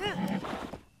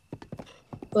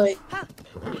 Like,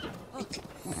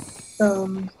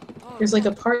 there's like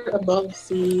a part above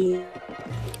the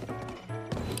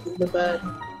bed.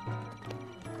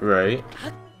 Right.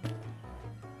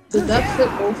 Did that fit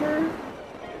over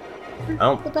I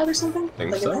don't the bed or something?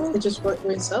 think Like so. it just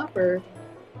raised up, or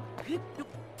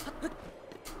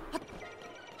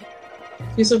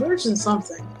you submerged in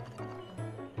something?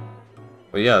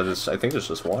 Well, yeah, I think it's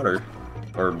just water.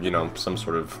 Or, you know, some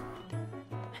sort of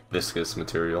viscous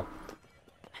material.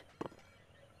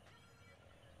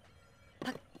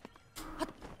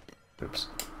 Oops.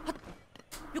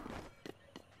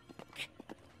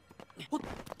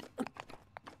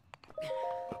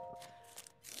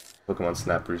 Pokemon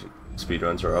Snap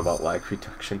speedruns are about lag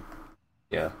reduction.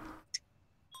 Yeah.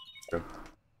 True.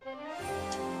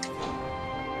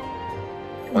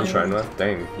 One shrine left?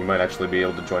 Dang, you might actually be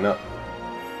able to join up.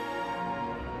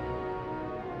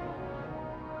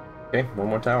 Okay, one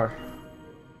more tower.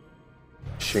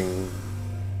 Shing.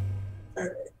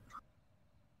 Alright.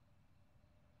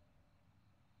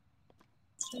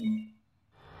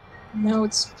 Now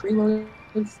it's preloaded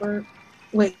for.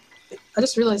 Wait, I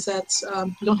just realized that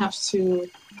you don't have to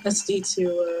SD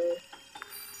to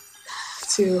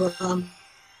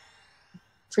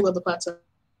preload the plateau.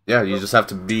 Yeah, you just have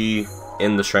to be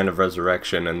in the Shrine of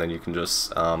Resurrection, and then you can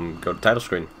just go to title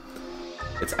screen.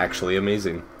 It's actually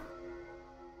amazing.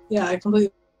 Yeah, I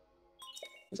completely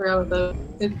forgot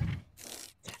about that.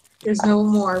 There's no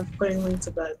more putting Link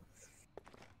to bed.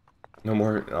 No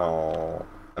more. Oh,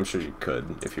 I'm sure you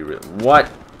could if you really. What?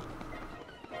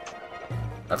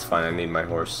 That's fine. I need my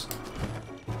horse.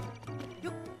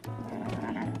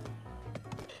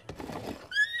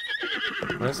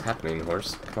 What is happening,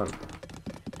 horse? Come on.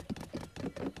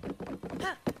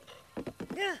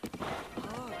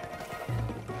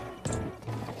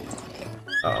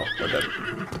 Uh oh, we're dead.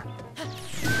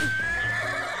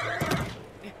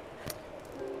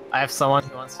 I have someone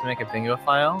who wants to make a bingo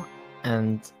file,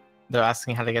 and they're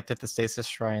asking how to get to the Stasis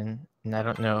Shrine, and I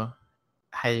don't know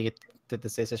how you get to the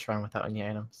Stasis Shrine without any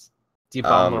items. Do you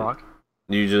bomb the rock?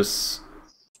 You just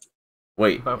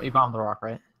wait. You bomb the rock,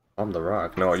 right? Bomb the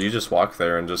rock? No, you just walk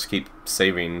there and just keep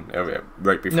saving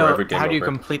right before every game how do you over.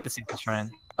 complete the Stasis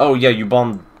Shrine? Oh yeah, you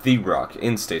bomb the rock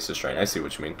in Stasis Shrine. I see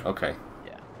what you mean. Okay.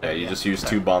 Yeah. Yeah, you just use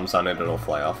 2 bombs on it, it'll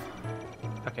fly off.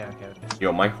 Okay, okay, okay.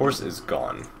 Yo, my horse is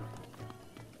gone.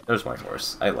 There's my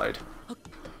horse. I lied.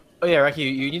 Oh yeah, Reki,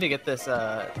 you need to get this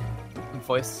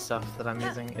voice stuff that I'm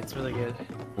using. It's really good.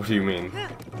 What do you mean?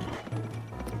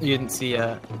 You didn't see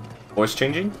Voice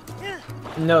changing?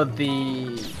 no,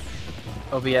 the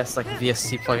OBS like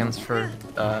VST plugins for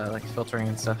like filtering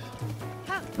and stuff.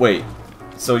 Wait.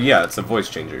 So yeah, it's a voice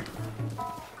changer.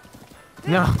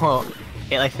 No, well,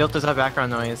 it like filters out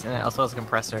background noise and it also has a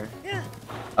compressor.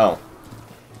 Oh.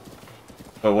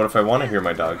 But what if I want to hear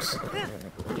my dogs?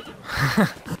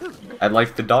 I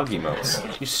like the dog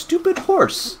emotes. You stupid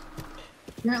horse!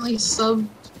 Apparently, sub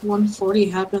 140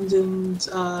 happened in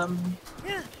Super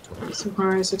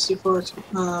Mario 64.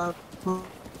 Oh,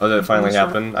 did it finally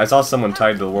happen? I saw someone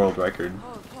tied to the world record.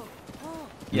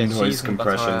 Yeah, Noise cheese and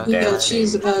compression butter. Yeah, damage.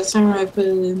 she's Samurai put it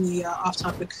in the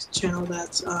off-topic channel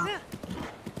that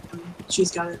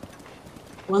she's got it.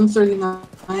 139.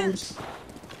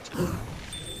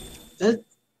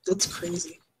 That's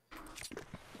crazy.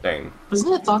 Dang.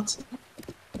 Wasn't it thought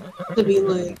to be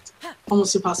like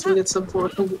almost impossible to get sub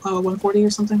 140 or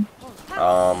something?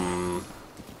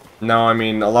 No, I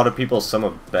mean, a lot of people, some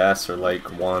of best are like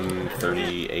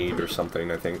 138 or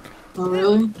something, I think. Oh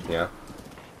really? Yeah.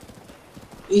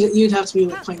 You'd have to be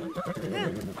like playing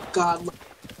God.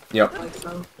 Yep.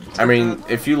 Like, I mean,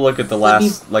 if you look at the that'd be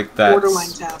last, like that, borderline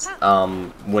task.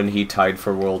 when he tied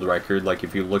for world record, like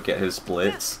if you look at his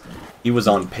splits, he was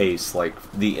on pace like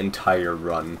the entire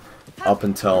run, up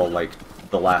until like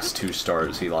the last 2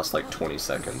 stars. He lost like 20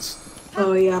 seconds.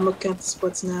 Oh yeah, I'm looking at the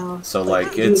splits now. So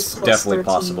like he was it's plus definitely 13.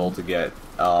 possible to get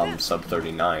sub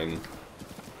 39.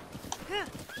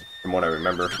 From what I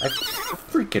remember, I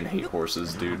freaking hate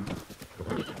horses, dude.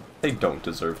 They don't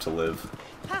deserve to live.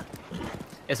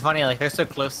 It's funny, like they're so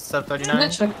close to sub Can I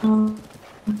 39, check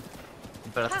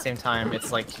but at the same time,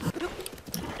 it's like,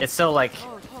 it's so like,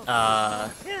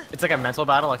 it's like a mental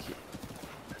battle. Like,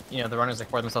 you know, the runners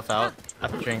like wear themselves out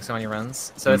after doing so many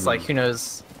runs. So it's like, who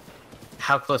knows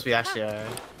how close we actually are.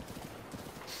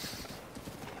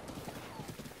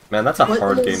 Man, that's a What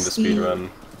hard game to is the- speedrun.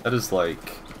 That is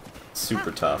like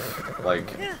super tough. Like,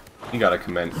 you gotta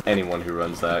commend anyone who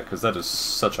runs that, because that is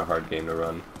such a hard game to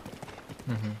run.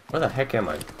 Where the heck am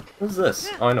I? What is this?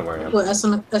 Oh, I know where I am. What,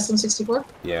 SM64?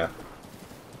 Yeah.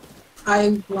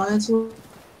 I wanted to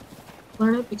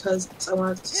learn it because I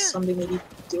wanted to someday maybe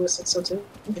do a 602,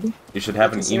 maybe. You should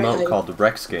have an Consider emote I- called the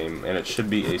Rex Game, and it should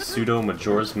be a pseudo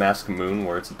Majora's Mask moon,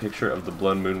 where it's a picture of the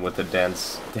blood moon with a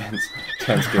dance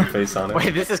game face on it.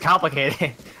 Wait, this is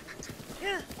complicated.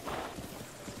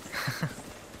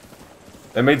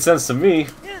 That made sense to me.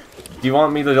 Do you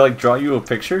want me to like draw you a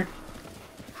picture?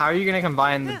 How are you gonna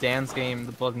combine the dance game,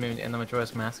 the Blood Moon, and the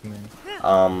Majora's Mask Moon?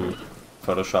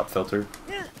 Photoshop filter.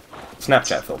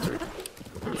 Snapchat filter.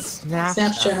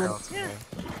 Snapchat. Okay.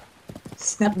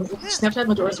 Snapchat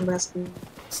Majora's Mask.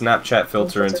 Snapchat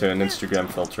filter into an Instagram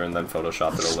filter, and then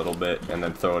Photoshop it a little bit, and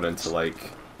then throw it into like,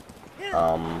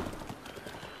 a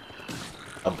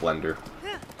blender.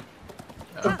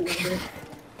 Okay.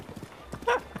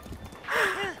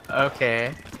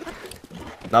 Okay.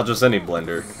 Not just any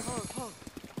blender.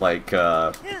 Like,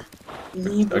 a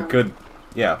good,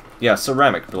 yeah,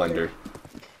 ceramic blender.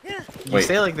 You Wait.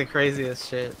 say like the craziest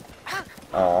shit.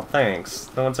 Oh, thanks.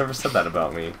 No one's ever said that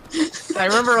about me. I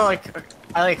remember like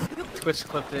I like Twitch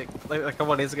clipped it like a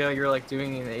couple days ago. You were like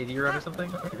doing an AD run or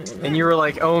something, and you were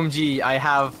like, "OMG, I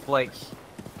have like."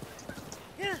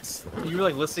 You were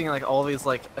like listing like all these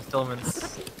like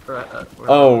filaments.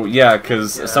 Oh, yeah,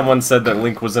 because Yeah. someone said that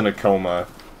Link was in a coma.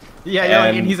 Yeah, yeah, like,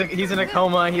 and- and he's in a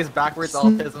coma. He has backwards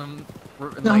autism.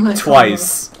 and, No, like, my-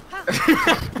 Twice.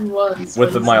 He was.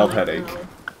 With but a he's mild not headache. now.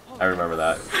 I remember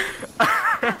that.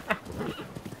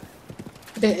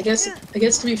 Okay, I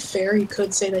guess to be fair, he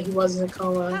could say that he was in a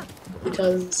coma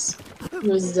because he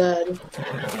was dead,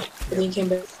 but then he came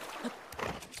back.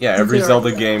 Yeah, every Yeah.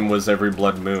 Zelda game was every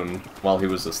blood moon while he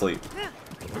was asleep.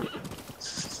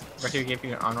 Ricky gave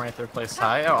you an honorary third place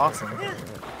tie. Oh, awesome.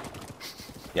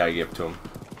 Yeah, I gave it to him.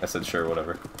 I said, sure,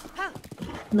 whatever.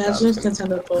 Imagine if That's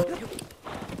Nintendo pulled that.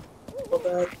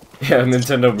 Yeah,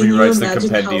 Nintendo Can you rewrites the imagine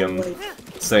how, compendium like,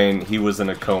 saying he was in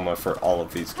a coma for all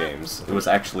of these games. It was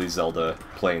actually Zelda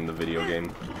playing the video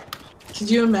game. could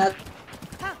you imagine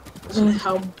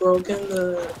how broken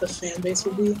the fan base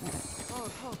would be?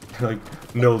 Like,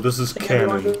 no, this is Like,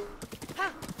 everyone canon.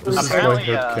 This is Apparently, my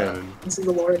head canon. would see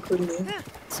the lore, including me.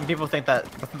 Some people think that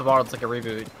Breath of the Wild's like a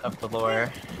reboot of the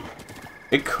lore.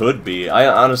 It could be. I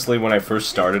honestly, when I first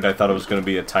started, I thought it was going to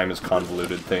be a time as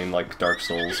convoluted thing like Dark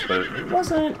Souls, but it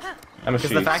wasn't. I'm a Because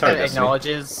she. the fact Sorry, that it Destiny.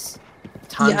 acknowledges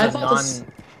tons Yeah, I of thought this-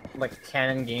 like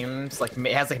canon games, like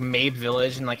it has like made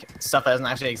village and like stuff that doesn't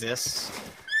actually exist,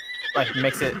 like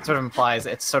makes it sort of implies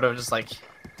it's sort of just like,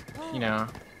 you know,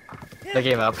 they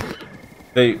gave up.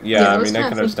 Yeah, I I was mean, I kinda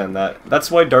can understand that.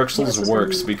 That's why Dark Souls this is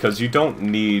works, really- because you don't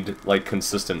need, like,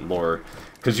 consistent lore.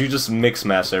 Because you just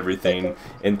mix-mash everything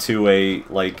into a,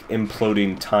 like,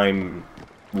 imploding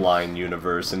timeline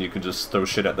universe, and you can just throw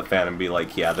shit at the fan and be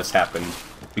like, yeah, this happened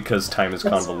because time is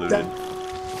That's- convoluted.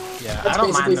 Yeah, That's I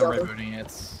don't mind them basically Zelda. rebooting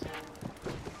it.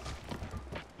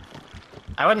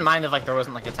 I wouldn't mind if like there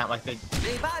wasn't like a time like they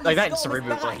like not just a reboot,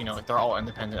 but like you know like they're all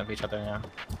independent of each other now.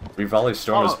 Rivali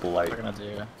Storm is What polite. they're gonna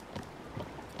do.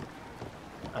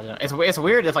 I don't know. It's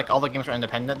weird if like all the games are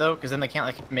independent though, because then they can't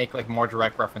like make like more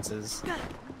direct references.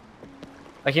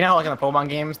 Like you know, like in the Pokemon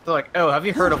games, they're like, oh, have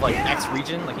you heard of like X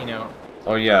region? Like you know.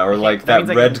 Oh yeah, or like that that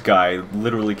means, red like, guy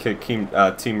literally kicked Team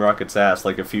Rocket's ass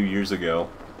like a few years ago.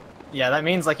 Yeah, that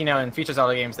means like you know in future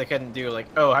Zelda games they couldn't do like,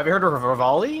 oh, have you heard of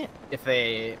Rivali? If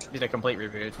they did a complete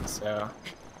reboot, so.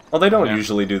 Well, they don't Yeah.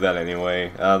 usually do that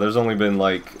anyway. There's only been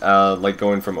like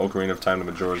going from Ocarina of Time to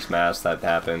Majora's Mask that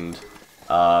happened.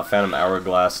 Phantom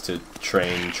Hourglass to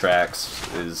Train Tracks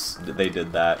they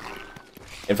did that.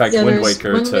 In fact, Yeah, Wind there's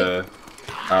Waker Wind to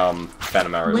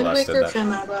Phantom Wind Hourglass did Waker, that.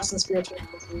 Phantom Hourglass, and Spiritual.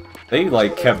 They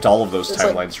like kept all of those It's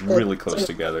like- timelines really it's close like-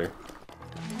 together.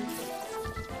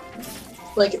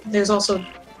 Like, there's also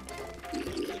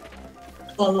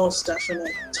almost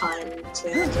definite time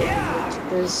span. Like,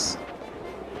 there's,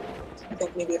 I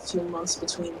think, maybe a few months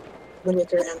between Wind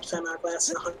Waker and Phantom Hourglass,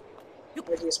 and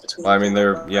 100 years between. Well, I mean,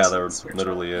 Phantom there Hourglass and Spiritual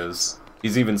literally Hourglass. is.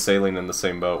 He's even sailing in the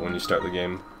same boat when you start the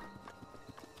game.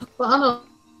 Well, I don't know.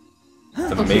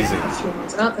 It's Okay, amazing. a few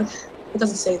months. It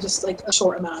doesn't say, just like a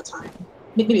short amount of time.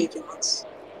 Maybe a few months.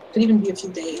 Could even be a few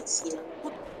days, even.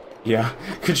 Yeah,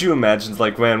 could you imagine,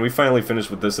 like, man, we finally finished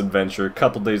with this adventure, a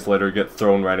couple days later get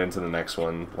thrown right into the next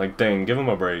one. Like, dang, give him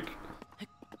a break.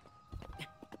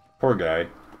 Poor guy.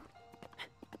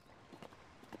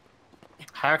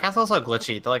 Hyrule Castle's also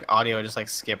glitchy. The like audio just like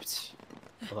skipped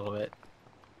a little bit.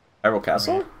 Hyrule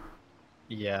Castle?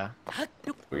 Yeah.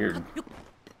 Weird.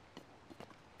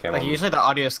 Okay, Like well, usually the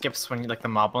audio skips when like the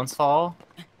moblins fall,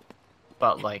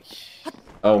 but like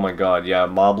oh my god, yeah,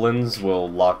 moblins will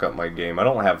lock up my game. I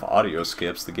don't have audio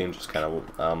skips, the game just kind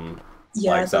of,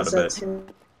 Yeah, lags it out does a that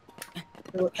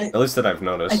bit. too. At least that I've I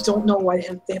noticed. don't know why they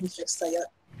haven't fixed that yet.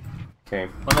 Okay.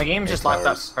 when the game's just 8 locked up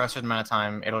hours. for a certain amount of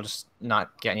time, it'll just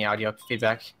not get any audio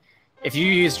feedback. If you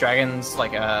use Dragon's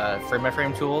like frame by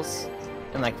frame tools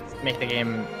and like make the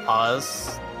game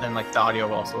pause, then like the audio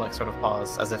will also like sort of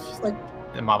pause as if Like-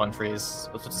 the moblin freeze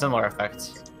with a similar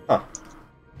effect. Huh.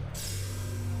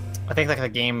 I think like the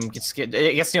game it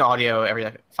gets new audio every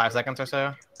like 5 seconds or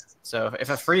so. So if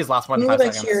a freeze lasts more I'm than gonna 5 go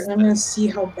back seconds, here and I'm gonna see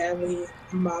how badly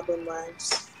Moblin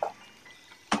lags.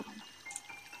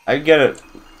 I get it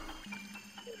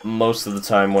most of the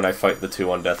time when I fight the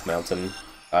two on Death Mountain,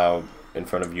 in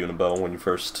front of Unibo when you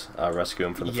first rescue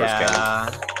him from the first cannon.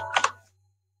 yeah,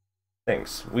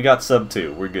 Thanks. We got sub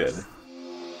 2, we're good.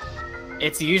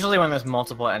 it's usually when there's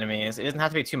multiple enemies. It doesn't have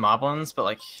to be 2 moblins, but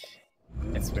like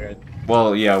it's weird.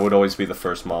 Well, yeah, it would always be the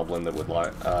first moblin that would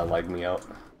lag me out.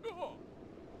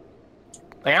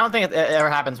 Like I don't think it ever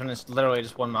happens when it's literally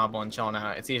just one moblin chilling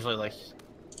out. It's usually like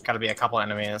gotta be a couple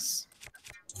enemies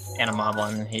and a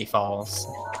moblin. He falls.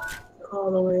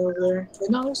 All the way over there. But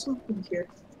no, there's something here.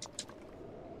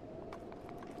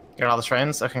 Got all the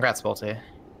shrines? Oh, congrats, Bolty.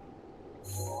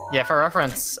 Yeah, for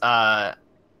reference,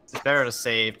 it's better to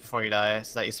save before you die,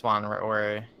 so that you spawn right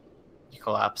where you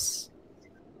collapse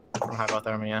from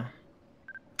hypothermia.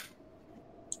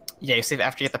 Yeah, you save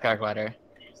after you get the paraglider.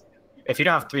 If you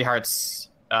don't have 3 hearts,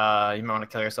 you might want to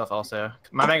kill yourself also.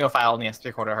 My mango file only has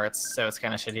 3/4 hearts, so it's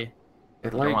kind of shitty.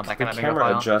 It want like that the kind of big a camera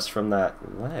file. adjusts from that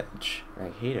ledge. I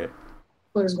hate it.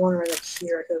 There's one right up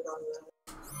here. I could have gone to that.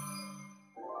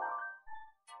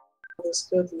 It's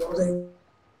good loading.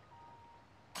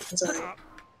 Sorry.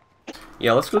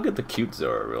 Yeah, let's go get the cute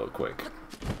Zora real quick.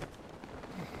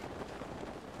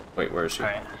 Wait, where is she?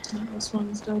 Alright. This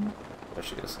one's done. There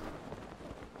she is.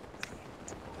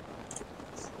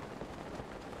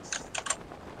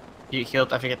 You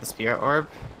healed after you get the spirit orb?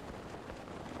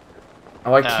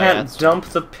 Oh, I yeah, can't it's- dump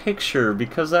the picture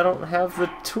because I don't have the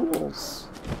tools.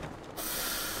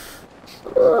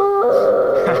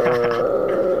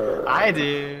 I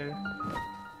do.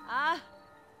 Ah,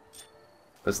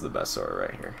 This is the best Zora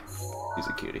right here. He's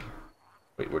a cutie.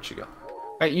 Wait, where'd she go?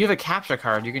 Right, you have a capture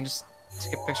card. You can just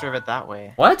take a picture of it that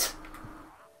way. What?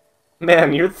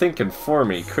 Man, you're thinking for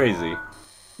me. Crazy.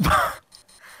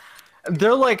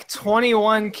 They're like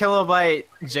 21 kilobyte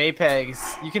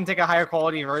JPEGs. You can take a higher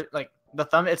quality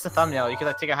It's the thumbnail. You could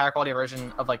like take a higher quality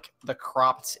version of like the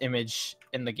cropped image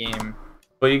in the game.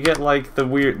 But you get like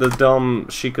the dumb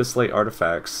Sheikah Slate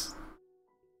artifacts.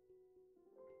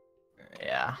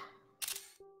 Yeah.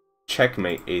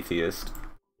 Checkmate, atheist.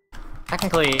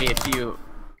 Technically, if you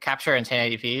capture in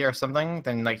 1080p or something,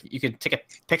 then like you could take a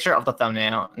picture of the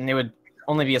thumbnail, and it would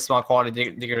only be a small quality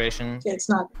degradation. Yeah, it's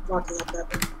not rocking up that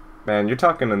big. Man, you're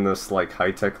talking in this like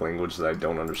high-tech language that I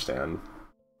don't understand.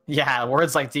 Yeah,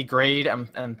 words like degrade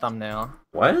and thumbnail.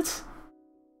 What?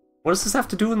 What does this have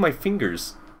to do with my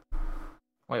fingers?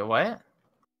 Wait, what?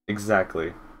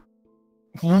 Exactly.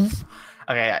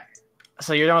 Okay,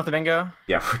 so you're done with the bingo?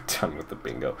 Yeah, we're done with the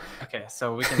bingo. Okay,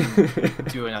 so we can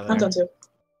do another. I'm done too.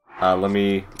 Let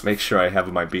me make sure I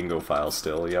have my bingo file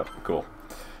still. Yep, cool.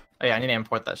 Oh yeah, I need to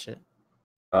import that shit.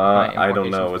 I don't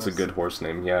know. importation It's a tools. good horse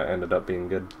name. Yeah, it ended up being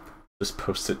good. Just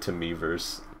post it to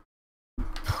Miiverse.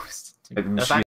 That's